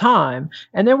 "Now's the Time,"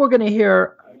 and then we're going to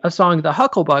hear a song, "The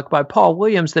Hucklebuck" by Paul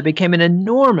Williams, that became an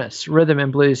enormous rhythm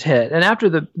and blues hit. And after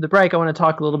the break, I want to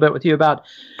talk a little bit with you about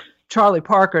Charlie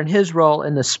Parker and his role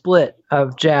in the split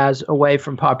of jazz away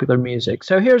from popular music.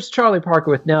 So here's Charlie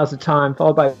Parker with "Now's the Time,"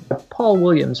 followed by Paul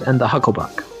Williams and "The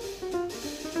Hucklebuck."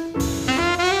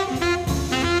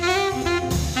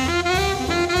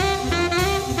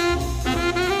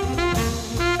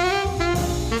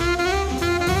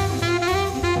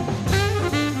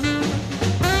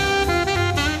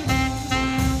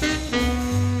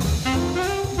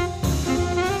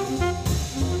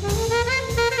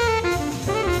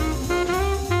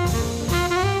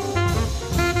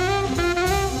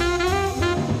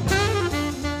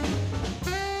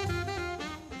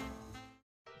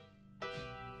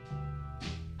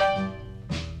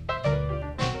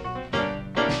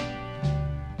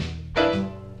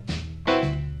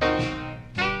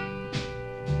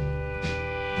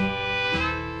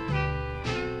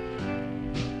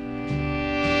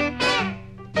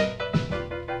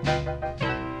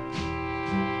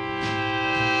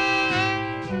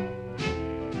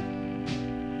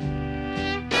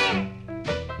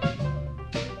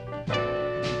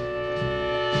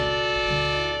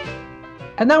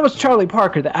 And that was Charlie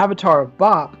Parker, the avatar of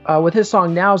bop, with his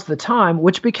song "Now's the Time,"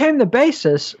 which became the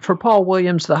basis for Paul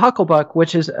Williams' "The Hucklebuck,"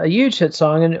 which is a huge hit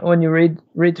song. And when you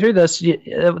read through this,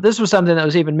 this was something that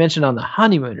was even mentioned on The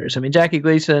Honeymooners. I mean, Jackie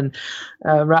Gleason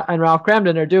and Ralph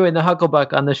Cramden are doing "The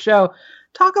Hucklebuck" on the show.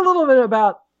 Talk a little bit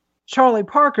about Charlie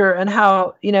Parker and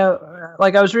how,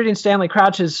 like I was reading Stanley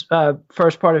Crouch's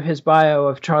first part of his bio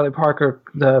of Charlie Parker,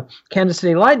 the Kansas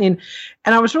City Lightning,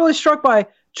 and I was really struck by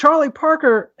Charlie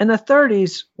Parker in the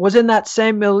 30s was in that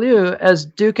same milieu as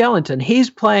Duke Ellington. He's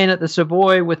playing at the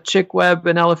Savoy with Chick Webb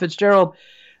and Ella Fitzgerald,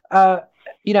 and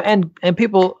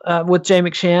people with Jay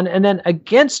McShann, and then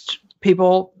against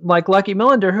people like Lucky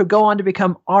Millinder who go on to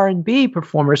become R&B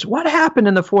performers. What happened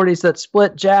in the 40s that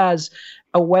split jazz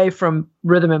away from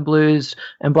rhythm and blues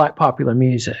and black popular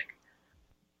music?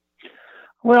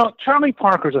 Well, Charlie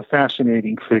Parker's a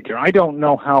fascinating figure. I don't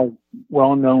know how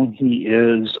well known he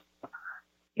is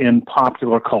in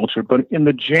popular culture, but in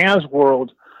the jazz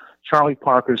world, Charlie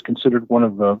Parker is considered one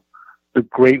of the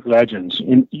great legends.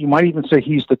 And you might even say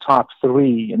he's the top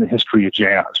three in the history of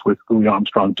jazz, with Louis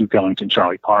Armstrong, Duke Ellington,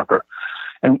 Charlie Parker.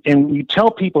 And you tell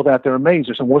people that, they're amazed.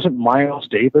 They say, wasn't Miles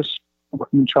Davis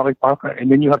working with Charlie Parker? And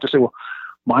then you have to say, well,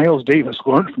 Miles Davis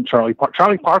learned from Charlie Parker.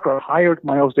 Charlie Parker hired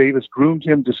Miles Davis, groomed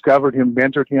him, discovered him,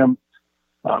 mentored him.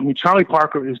 Charlie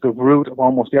Parker is the root of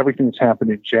almost everything that's happened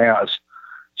in jazz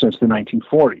since the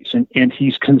 1940s. And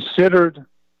he's considered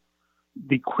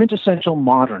the quintessential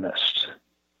modernist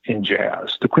in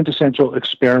jazz, the quintessential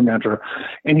experimenter.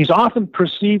 And he's often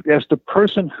perceived as the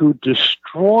person who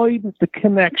destroyed the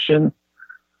connection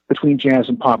between jazz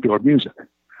and popular music.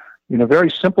 In a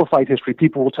very simplified history,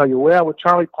 people will tell you, well, with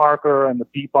Charlie Parker and the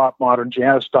bebop modern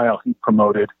jazz style he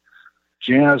promoted,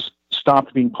 jazz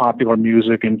stopped being popular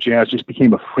music and jazz just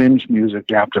became a fringe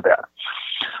music after that.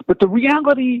 But the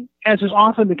reality, as is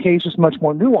often the case, is much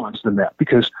more nuanced than that,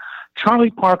 because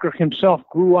Charlie Parker himself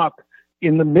grew up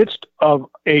in the midst of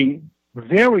a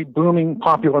very booming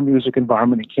popular music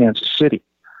environment in Kansas City.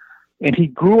 And he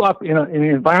grew up in an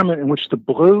environment in which the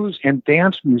blues and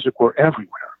dance music were everywhere.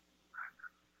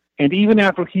 And even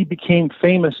after he became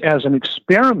famous as an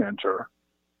experimenter,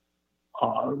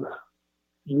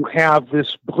 you have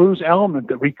this blues element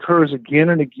that recurs again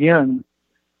and again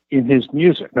in his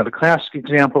music. Now, the classic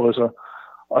example is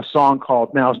a song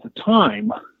called "Now's the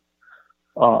Time,"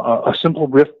 a simple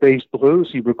riff-based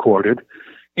blues he recorded,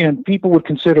 and people would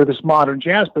consider this modern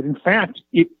jazz, but in fact,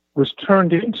 it was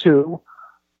turned into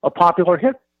a popular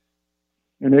hit.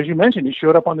 And as you mentioned, it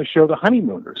showed up on the show The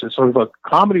Honeymooners. It's sort of a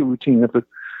comedy routine of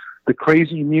the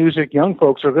crazy music young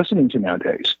folks are listening to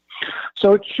nowadays.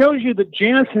 So it shows you that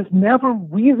jazz has never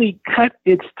really cut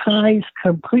its ties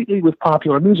completely with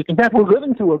popular music. In fact, we're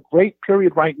living through a great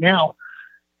period right now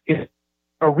in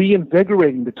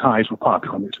reinvigorating the ties with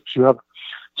popular music. So you have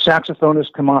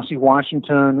saxophonist Kamasi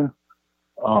Washington,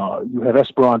 you have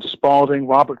Esperanza Spalding,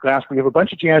 Robert Glasper. You have a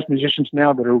bunch of jazz musicians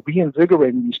now that are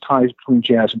reinvigorating these ties between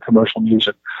jazz and commercial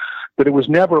music. But it was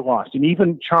never lost. And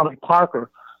even Charlie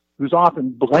Parker, who's often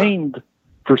blamed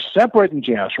for separating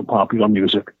jazz from popular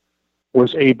music,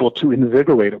 was able to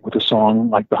invigorate it with a song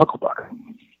like The Hucklebuck.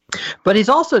 But he's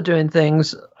also doing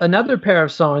things, another pair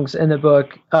of songs in the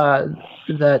book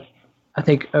that I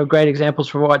think are great examples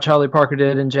for what Charlie Parker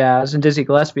did in jazz, and Dizzy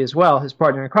Gillespie as well, his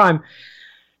partner in crime,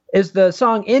 is the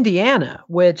song Indiana,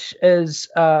 which is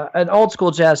an old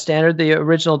school jazz standard. The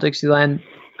original Dixieland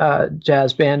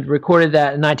jazz band recorded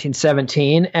that in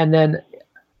 1917, and then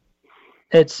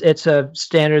it's a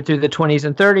standard through the 20s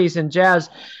and 30s in jazz.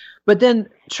 But then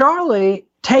Charlie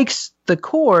takes the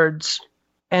chords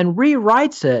and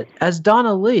rewrites it as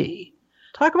Donna Lee.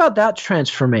 Talk about that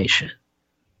transformation.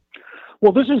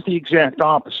 Well, this is the exact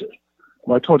opposite.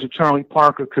 Well, I told you Charlie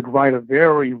Parker could write a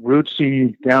very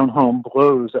rootsy, down-home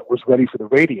blues that was ready for the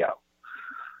radio.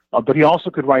 But he also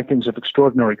could write things of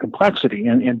extraordinary complexity,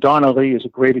 and Donna Lee is a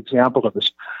great example of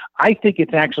this. I think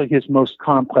it's actually his most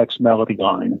complex melody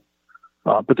line.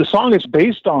 But the song it's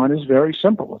based on is very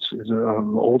simple. It's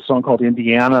an old song called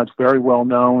Indiana. It's very well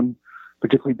known,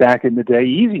 particularly back in the day.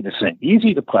 Easy to sing,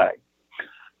 easy to play.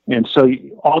 And so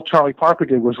all Charlie Parker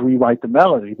did was rewrite the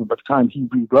melody, but by the time he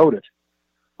rewrote it,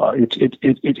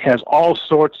 it has all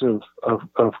sorts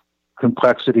of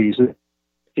complexities.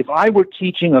 If I were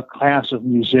teaching a class of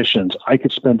musicians, I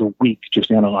could spend a week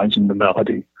just analyzing the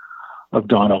melody of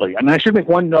Donna Lee. And I should make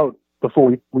one note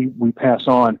before we pass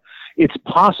on. It's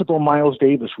possible Miles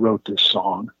Davis wrote this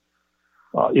song.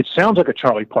 It sounds like a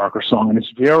Charlie Parker song, and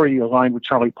it's very aligned with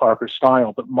Charlie Parker's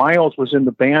style, but Miles was in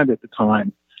the band at the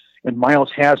time, and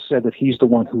Miles has said that he's the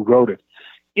one who wrote it.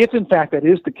 If, in fact, that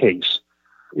is the case,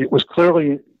 it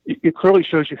clearly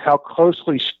shows you how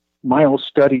closely Miles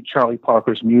studied Charlie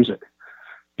Parker's music,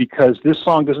 because this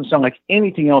song doesn't sound like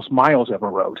anything else Miles ever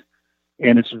wrote.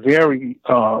 And it's very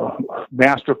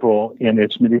masterful in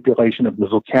its manipulation of the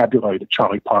vocabulary that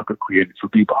Charlie Parker created for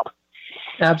bebop.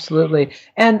 Absolutely.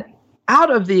 And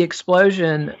out of the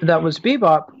explosion that was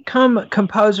bebop come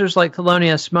composers like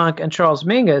Thelonious Monk and Charles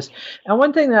Mingus. And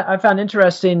one thing that I found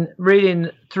interesting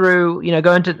reading through,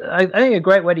 going to, I think a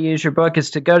great way to use your book is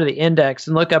to go to the index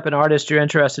and look up an artist you're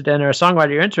interested in or a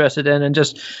songwriter you're interested in and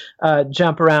just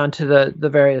jump around to the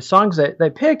various songs that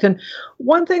they picked. And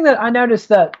one thing that I noticed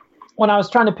that when I was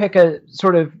trying to pick a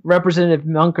sort of representative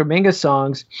Monk or Mingus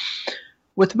songs,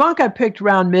 with Monk, I picked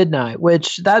Round Midnight,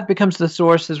 which that becomes the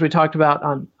source, as we talked about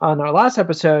on our last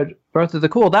episode, Birth of the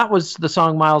Cool. That was the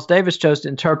song Miles Davis chose to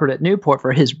interpret at Newport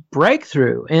for his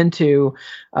breakthrough into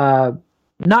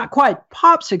not quite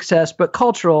pop success, but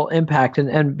cultural impact,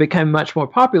 and became much more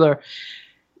popular.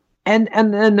 And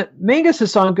then Mingus'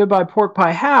 song Goodbye Pork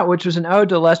Pie Hat, which was an ode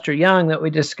to Lester Young that we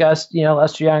discussed.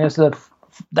 Lester Young is the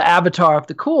avatar of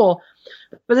the cool.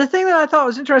 But the thing that I thought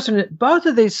was interesting, both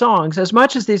of these songs, as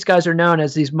much as these guys are known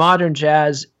as these modern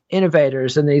jazz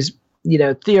innovators and these,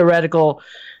 theoretical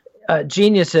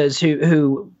geniuses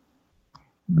who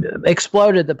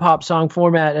exploded the pop song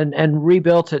format and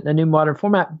rebuilt it in a new modern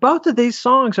format, both of these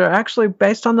songs are actually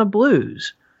based on the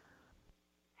blues.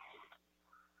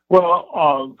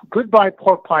 Well, Goodbye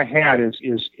Pork Pie Hat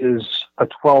is a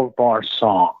 12-bar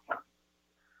song.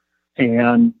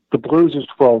 And the blues is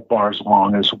 12 bars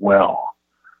long as well.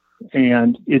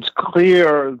 And it's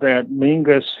clear that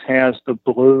Mingus has the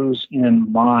blues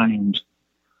in mind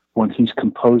when he's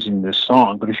composing this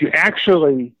song. But if you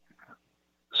actually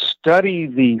study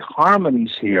the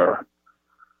harmonies here,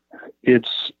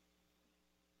 it's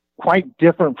quite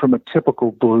different from a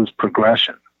typical blues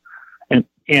progression.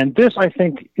 And this, I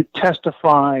think, it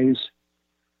testifies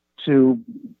to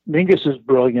Mingus's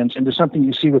brilliance and to something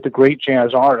you see with the great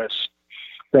jazz artists,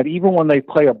 that even when they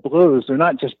play a blues, they're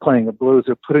not just playing a blues,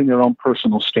 they're putting their own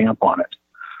personal stamp on it.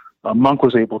 Monk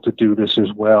was able to do this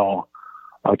as well.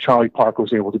 Charlie Parker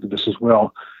was able to do this as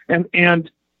well.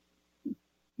 And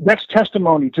that's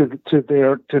testimony to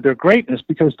their greatness,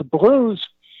 because the blues,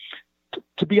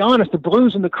 to be honest, the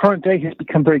blues in the current day has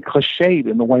become very cliched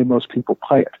in the way most people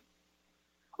play it.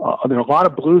 There are a lot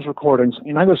of blues recordings,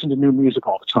 and I listen to new music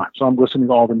all the time, so I'm listening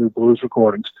to all the new blues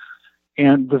recordings.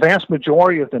 And the vast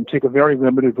majority of them take a very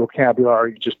limited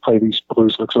vocabulary, just play these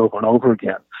blues licks over and over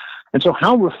again. And so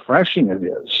how refreshing it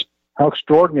is, how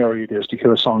extraordinary it is to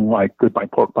hear a song like Goodbye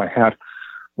Pork Pie Hat,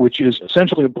 which is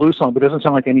essentially a blues song, but doesn't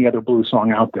sound like any other blues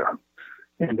song out there.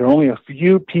 And there are only a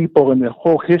few people in the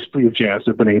whole history of jazz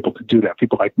that have been able to do that,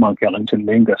 people like Monk Ellington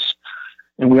Mingus.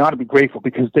 And we ought to be grateful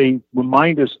because they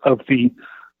remind us of the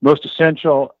most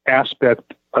essential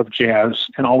aspect of jazz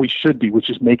and always should be, which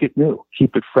is make it new,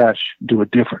 keep it fresh, do it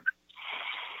different.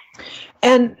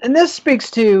 And this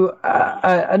speaks to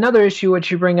another issue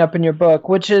which you bring up in your book,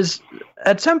 which is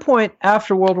at some point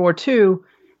after World War II,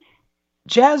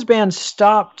 jazz bands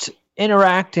stopped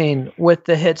interacting with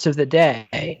the hits of the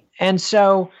day. And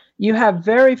so you have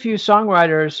very few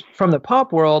songwriters from the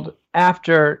pop world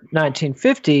after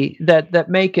 1950 that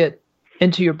make it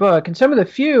into your book. And some of the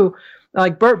few,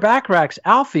 like Burt Bacharach's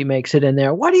Alfie makes it in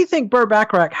there. Why do you think Burt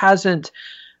Bacharach hasn't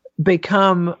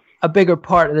become a bigger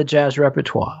part of the jazz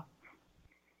repertoire?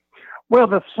 Well,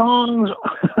 the songs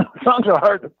are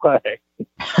hard to play.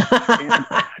 And,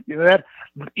 that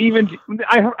even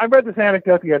I read this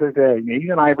anecdote the other day.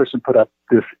 Ian Iverson put up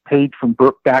this page from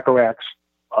Burt Bacharach's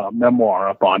memoir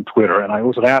up on Twitter, and I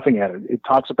was laughing at it. It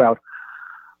talks about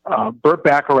Burt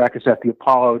Bacharach is at the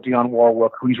Apollo. Dionne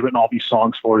Warwick, who he's written all these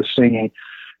songs for, is singing.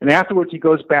 And afterwards, he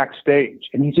goes backstage,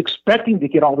 and he's expecting to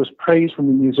get all this praise from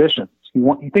the musicians.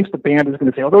 He thinks the band is going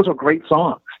to say, "Oh, those are great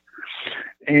songs,"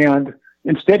 and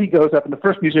instead, he goes up, and the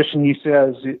first musician he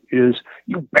says is,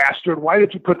 "You bastard, why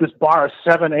did you put this bar of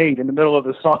 7/8 in the middle of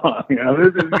the song?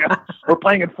 We're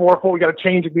playing at 4/4, we got to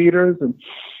change meters."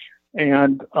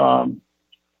 And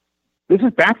this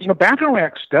is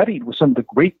Bacharach studied with some of the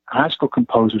great classical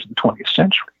composers of the 20th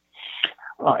century.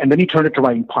 And then he turned it to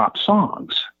writing pop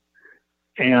songs.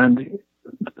 And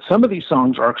some of these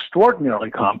songs are extraordinarily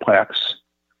complex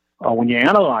when you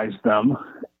analyze them.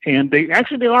 And they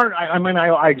are,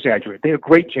 I exaggerate. They are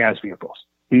great jazz vehicles.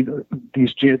 These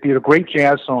are great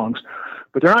jazz songs,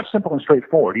 but they're not simple and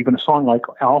straightforward. Even a song like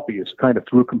Alfie is kind of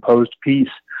through a composed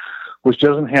piece, which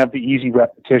doesn't have the easy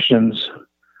repetitions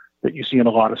that you see in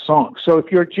a lot of songs. So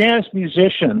if you're a jazz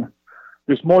musician,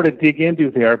 there's more to dig into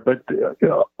there. But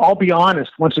I'll be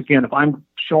honest, once again, if I'm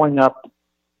showing up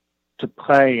to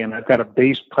play and I've got a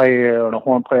bass player and a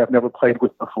horn player I've never played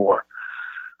with before,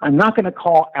 I'm not going to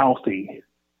call Alfie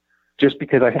just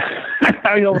because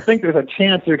I don't think there's a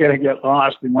chance they're going to get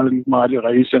lost in one of these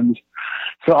modulations.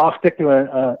 So I'll stick to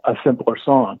a simpler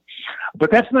song. But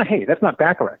that's not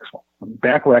Bacharach's fault.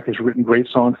 Bacharach has written great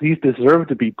songs. These deserve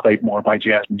to be played more by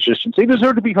jazz musicians. They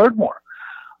deserve to be heard more.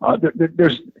 I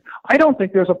don't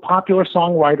think there's a popular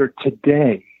songwriter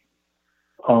today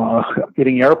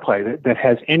getting airplay that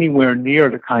has anywhere near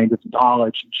the kind of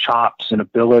knowledge and chops and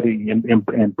ability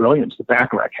and brilliance that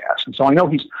Bacharach has. And so I know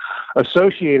he's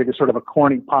associated as sort of a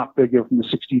corny pop figure from the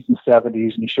 60s and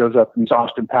 70s, and he shows up in these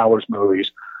Austin Powers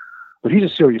movies. But he's a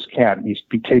serious cat, and he's to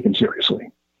be taken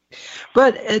seriously.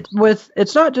 But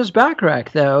it's not just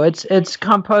Bacharach, though. It's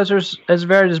composers as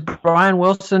varied as Brian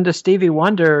Wilson to Stevie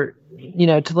Wonder,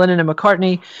 to Lennon and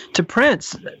McCartney to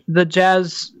Prince. The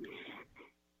jazz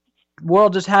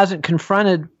world just hasn't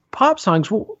confronted pop songs.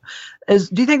 Do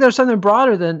you think there's something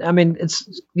broader than? I mean,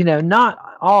 it's not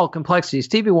all complexity.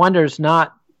 Stevie Wonder's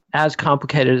not as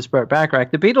complicated as Burt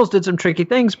Bacharach. The Beatles did some tricky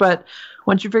things, but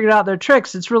once you figured out their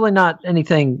tricks, it's really not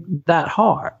anything that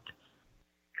hard.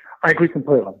 I agree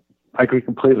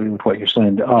completely with what you're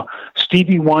saying.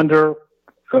 Stevie Wonder,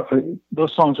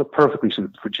 those songs are perfectly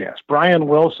suited for jazz. Brian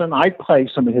Wilson, I play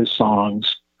some of his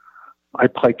songs. I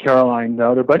play Caroline No.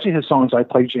 There are a bunch of his songs I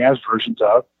play jazz versions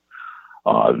of.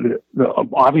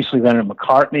 Obviously, Lennon and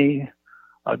McCartney.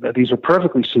 These are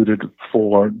perfectly suited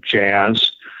for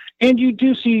jazz. And you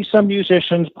do see some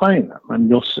musicians playing them. And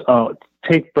you'll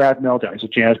take Brad Mehldau. He's a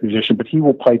jazz musician, but he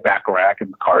will play Bacharach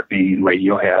and McCartney and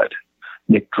Radiohead,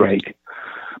 Nick Drake.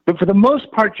 But for the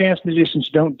most part, jazz musicians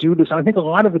don't do this. I think a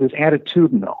lot of it is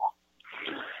attitudinal.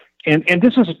 And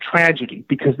this is a tragedy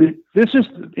because this is,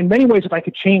 in many ways, if I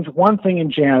could change one thing in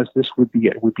jazz, this would be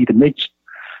it. It would be to make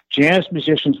jazz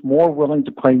musicians more willing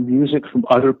to play music from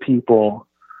other people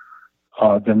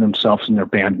than themselves and their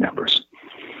band members.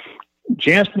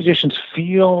 Jazz musicians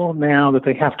feel now that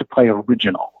they have to play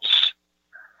originals,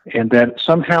 and that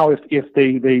somehow if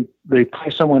they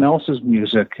play someone else's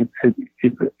music,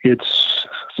 it's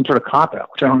some sort of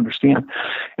cop-out, which I don't understand.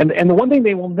 And the one thing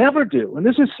they will never do, and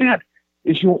this is sad,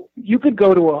 is you could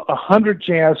go to 100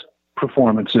 jazz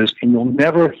performances and you'll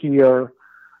never hear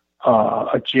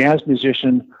a jazz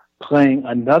musician playing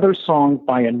another song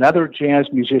by another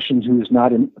jazz musician who is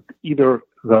not in either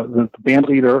the band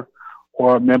leader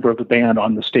or a member of the band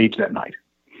on the stage that night.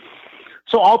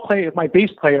 So I'll play, if my bass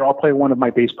player, I'll play one of my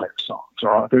bass player songs.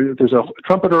 Or there's a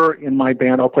trumpeter in my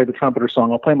band, I'll play the trumpeter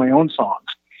song. I'll play my own songs.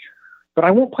 But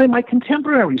I won't play my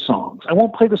contemporary songs. I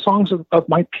won't play the songs of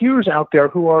my peers out there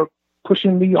who are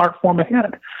pushing the art form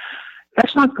ahead.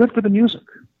 That's not good for the music.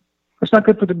 That's not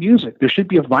good for the music. There should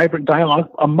be a vibrant dialogue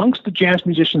amongst the jazz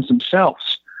musicians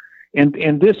themselves.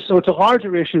 And this, so it's a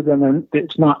larger issue than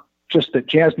it's not just that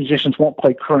jazz musicians won't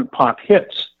play current pop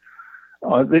hits.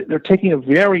 They're taking a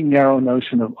very narrow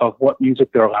notion of what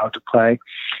music they're allowed to play.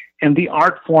 And the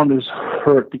art form is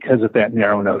hurt because of that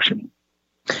narrow notion.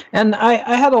 And I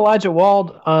had Elijah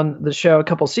Wald on the show a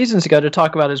couple seasons ago to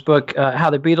talk about his book,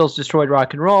 How the Beatles Destroyed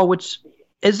Rock and Roll, which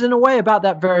is in a way about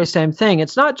that very same thing.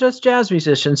 It's not just jazz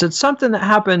musicians. It's something that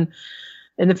happened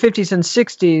in the 50s and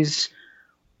 60s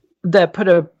that put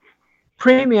a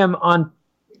premium on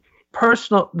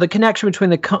the connection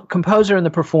between the composer and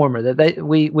the performer, that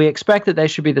we expect that they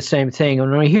should be the same thing. And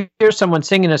when we hear someone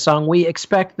singing a song, we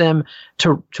expect them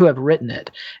to have written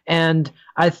it. And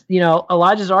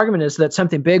Elijah's argument is that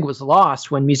something big was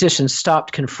lost when musicians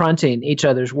stopped confronting each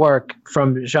other's work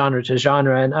from genre to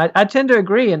genre. And I tend to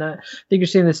agree, and I think you're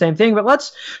seeing the same thing. But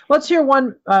let's hear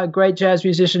one great jazz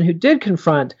musician who did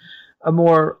confront a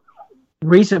more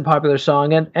recent popular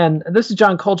song, and this is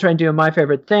John Coltrane doing My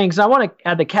Favorite Things. And I want to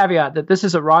add the caveat that this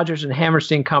is a Rodgers and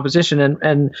Hammerstein composition,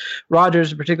 and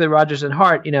Rodgers, particularly Rodgers and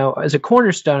Hart, is a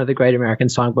cornerstone of the Great American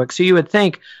Songbook. So you would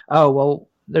think, oh well,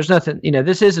 there's nothing,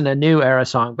 this isn't a new era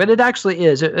song, but it actually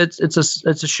is. It's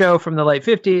a show from the late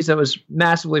 50s that was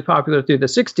massively popular through the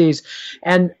 60s,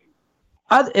 and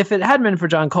if it hadn't been for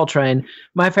John Coltrane,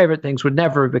 My Favorite Things would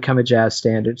never have become a jazz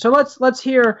standard. So let's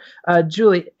hear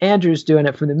Julie Andrews doing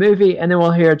it from the movie, and then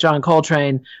we'll hear John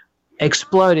Coltrane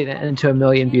exploding it into a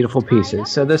million beautiful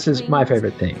pieces. So this is My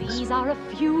Favorite Things. These are a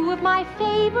few of my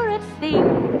favorite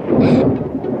things.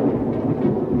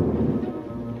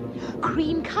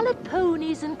 Cream-colored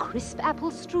ponies and crisp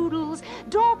apple strudels,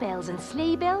 doorbells and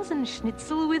sleigh bells and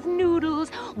schnitzel with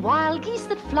noodles, wild geese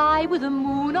that fly with the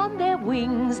moon on their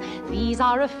wings. These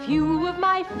are a few of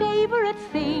my favorite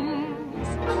things.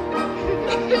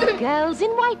 Girls in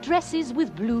white dresses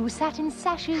with blue satin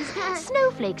sashes,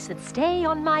 snowflakes that stay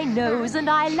on my nose and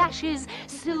eyelashes,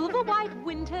 silver white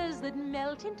winters that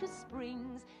melt into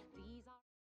springs. These are...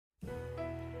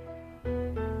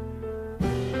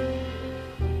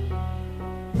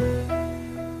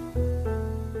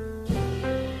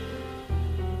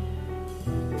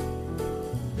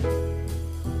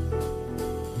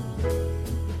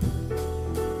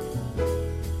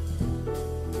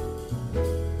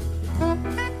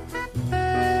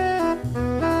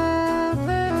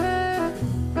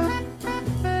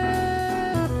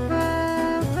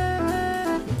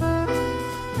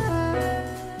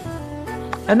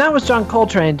 And that was John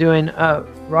Coltrane doing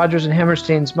Rodgers and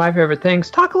Hammerstein's My Favorite Things.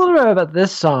 Talk a little bit about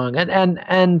this song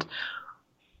and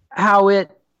how it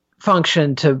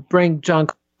functioned to bring John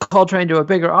Coltrane to a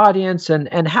bigger audience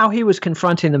and how he was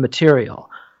confronting the material.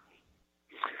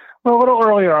 Well, a little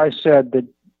earlier I said that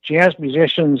jazz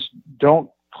musicians don't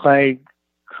play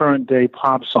current-day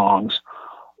pop songs,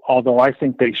 although I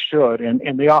think they should.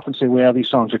 And they often say, well, these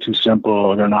songs are too simple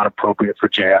or they're not appropriate for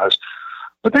jazz.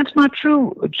 But that's not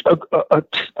true.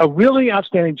 A really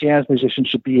outstanding jazz musician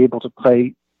should be able to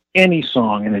play any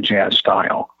song in a jazz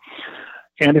style.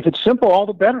 And if it's simple, all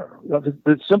the better.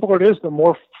 The simpler it is, the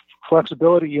more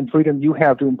flexibility and freedom you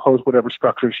have to impose whatever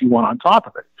structures you want on top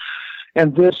of it.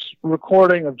 And this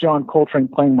recording of John Coltrane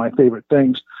playing My Favorite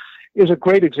Things is a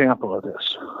great example of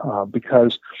this,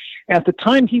 because at the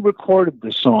time he recorded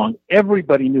this song,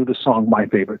 everybody knew the song My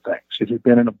Favorite Things. It had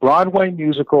been in a Broadway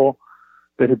musical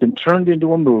that had been turned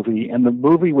into a movie, and the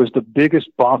movie was the biggest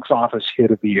box office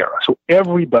hit of the era. So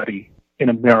everybody in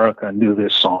America knew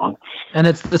this song. And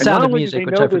it's The Sound of Music,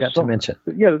 which I forgot to mention.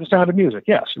 Yeah, The Sound of Music,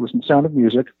 yes. It was The Sound of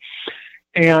Music.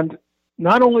 And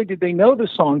not only did they know the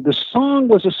song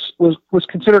was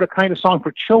considered a kind of song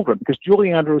for children, because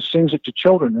Julie Andrews sings it to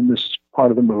children in this part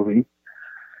of the movie.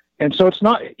 And so it's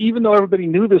not, even though everybody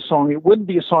knew this song, it wouldn't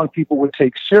be a song people would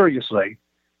take seriously.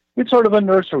 It's sort of a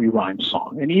nursery rhyme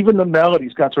song. And even the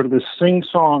melody's got sort of this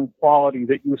sing-song quality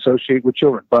that you associate with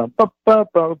children. I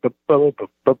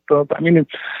mean,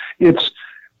 it's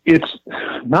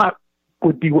not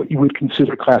would be what you would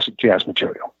consider classic jazz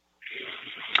material.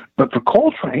 But for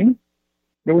Coltrane,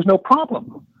 there was no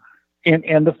problem.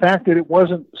 And the fact that it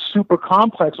wasn't super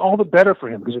complex, all the better for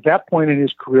him, because at that point in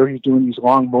his career, he's doing these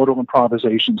long modal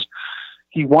improvisations.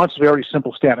 He wants very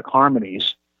simple static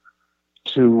harmonies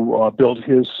to build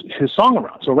his song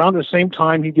around. So around the same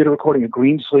time, he did a recording of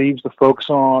Greensleeves, the folk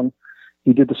song.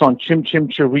 He did the song Chim Chim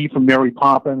Cheree from Mary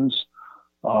Poppins.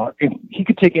 And he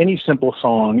could take any simple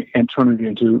song and turn it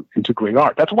into great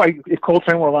art. That's why if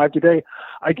Coltrane were alive today,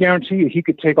 I guarantee you he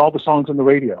could take all the songs on the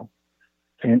radio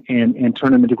and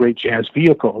turn them into great jazz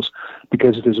vehicles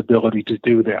because of his ability to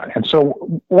do that. And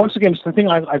so, once again, it's the thing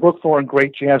I look for in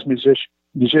great jazz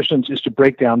musicians is to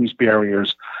break down these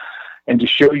barriers and to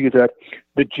show you that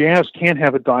the jazz can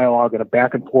have a dialogue and a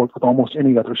back and forth with almost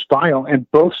any other style, and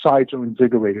both sides are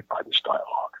invigorated by this dialogue.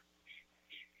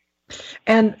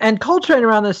 And Coltrane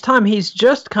around this time, he's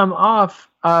just come off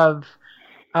of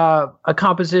a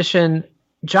composition,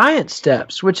 Giant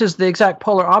Steps, which is the exact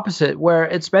polar opposite, where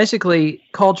it's basically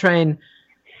Coltrane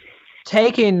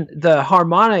taking the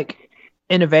harmonic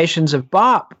innovations of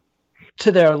bop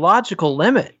to their logical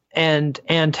limit and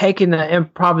taking the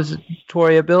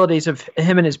improvisatory abilities of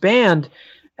him and his band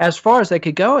as far as they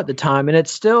could go at the time. And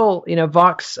it's still,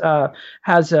 Vox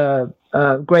has a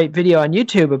great video on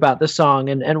YouTube about the song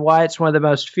and why it's one of the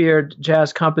most feared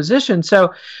jazz compositions.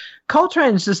 So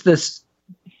Coltrane is just this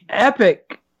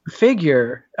epic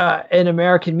figure in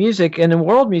American music and in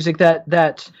world music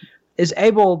that is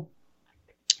able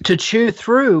to chew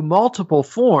through multiple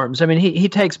forms. I mean, he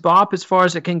takes bop as far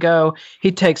as it can go.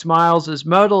 He takes Miles's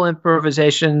modal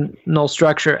improvisational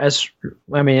structure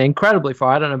incredibly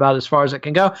far. I don't know about as far as it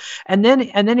can go. And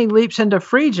then he leaps into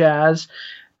free jazz.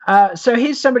 So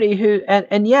he's somebody who,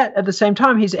 and yet at the same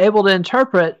time, he's able to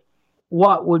interpret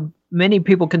what would many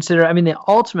people consider, the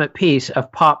ultimate piece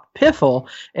of pop piffle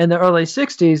in the early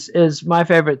 60s is My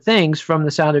Favorite Things from The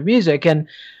Sound of Music. And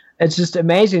it's just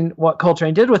amazing what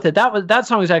Coltrane did with it. That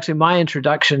song was actually my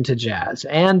introduction to jazz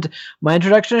and my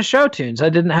introduction to show tunes. I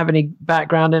didn't have any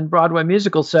background in Broadway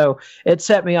musicals, so it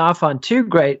set me off on two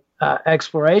great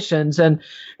explorations. And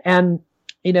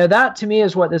that to me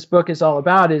is what this book is all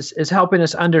about, is helping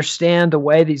us understand the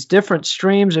way these different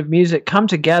streams of music come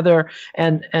together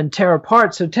and tear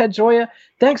apart. So Ted Gioia,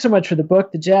 thanks so much for the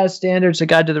book, The Jazz Standards, A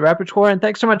Guide to the Repertoire, and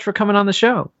thanks so much for coming on the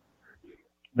show.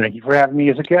 Thank you for having me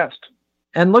as a guest.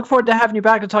 And look forward to having you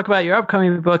back to talk about your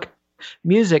upcoming book,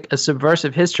 Music, A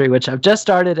Subversive History, which I've just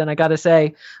started, and I got to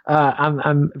say,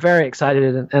 I'm very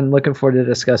excited and looking forward to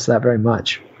discuss that very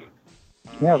much.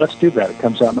 Yeah, let's do that. It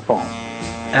comes out in the fall.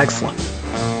 Excellent.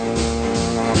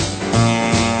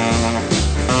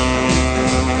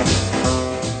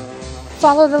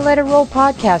 Follow the Let It Roll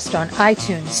podcast on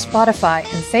iTunes, Spotify,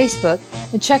 and Facebook,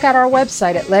 and check out our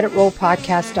website at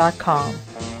letitrollpodcast.com.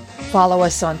 Follow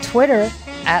us on Twitter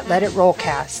at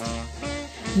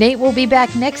LetItRollCast. Nate will be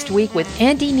back next week with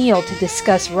Andy Neal to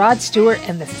discuss Rod Stewart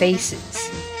and the Faces.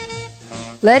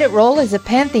 Let It Roll is a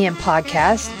Pantheon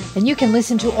podcast, and you can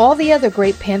listen to all the other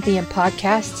great Pantheon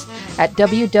podcasts at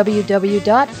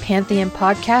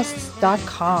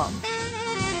www.pantheonpodcasts.com.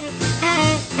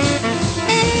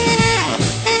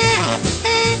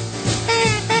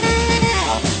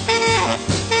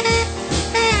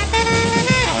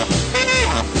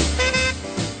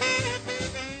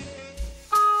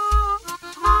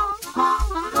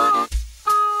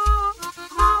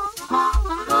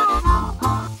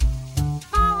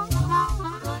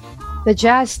 The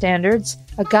Jazz Standards,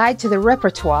 A Guide to the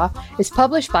Repertoire, is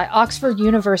published by Oxford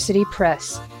University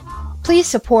Press. Please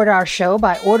support our show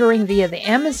by ordering via the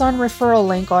Amazon referral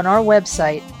link on our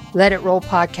website,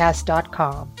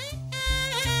 letitrollpodcast.com.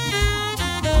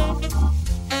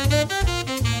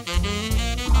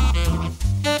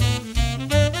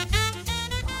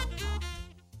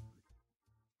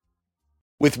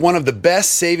 With one of the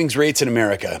best savings rates in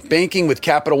America, banking with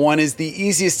Capital One is the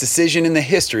easiest decision in the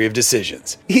history of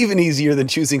decisions. Even easier than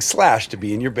choosing Slash to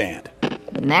be in your band.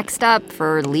 Next up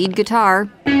for lead guitar.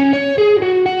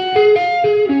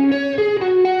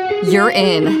 You're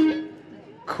in.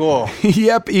 Cool.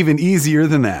 Yep, even easier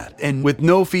than that. And with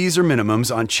no fees or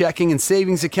minimums on checking and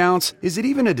savings accounts, is it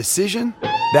even a decision?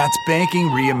 That's banking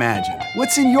reimagined.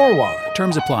 What's in your wallet?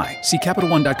 Terms apply. See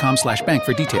CapitalOne.com/bank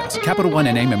for details. Capital One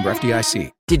N.A. member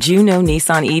FDIC. Did you know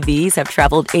Nissan EVs have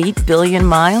traveled 8 billion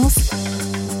miles?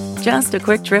 Just a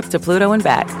quick trip to Pluto and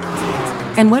back.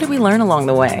 And what did we learn along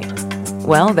the way?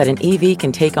 Well, that an EV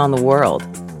can take on the world,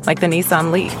 like the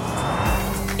Nissan Leaf.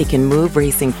 It can move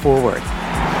racing forward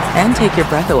and take your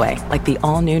breath away, like the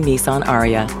all-new Nissan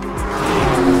Ariya.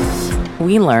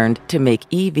 We learned to make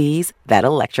EVs that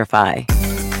electrify.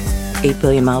 8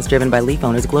 billion miles driven by Leaf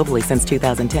owners globally since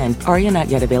 2010. Ariya not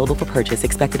yet available for purchase.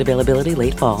 Expected availability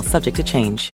late fall, subject to change.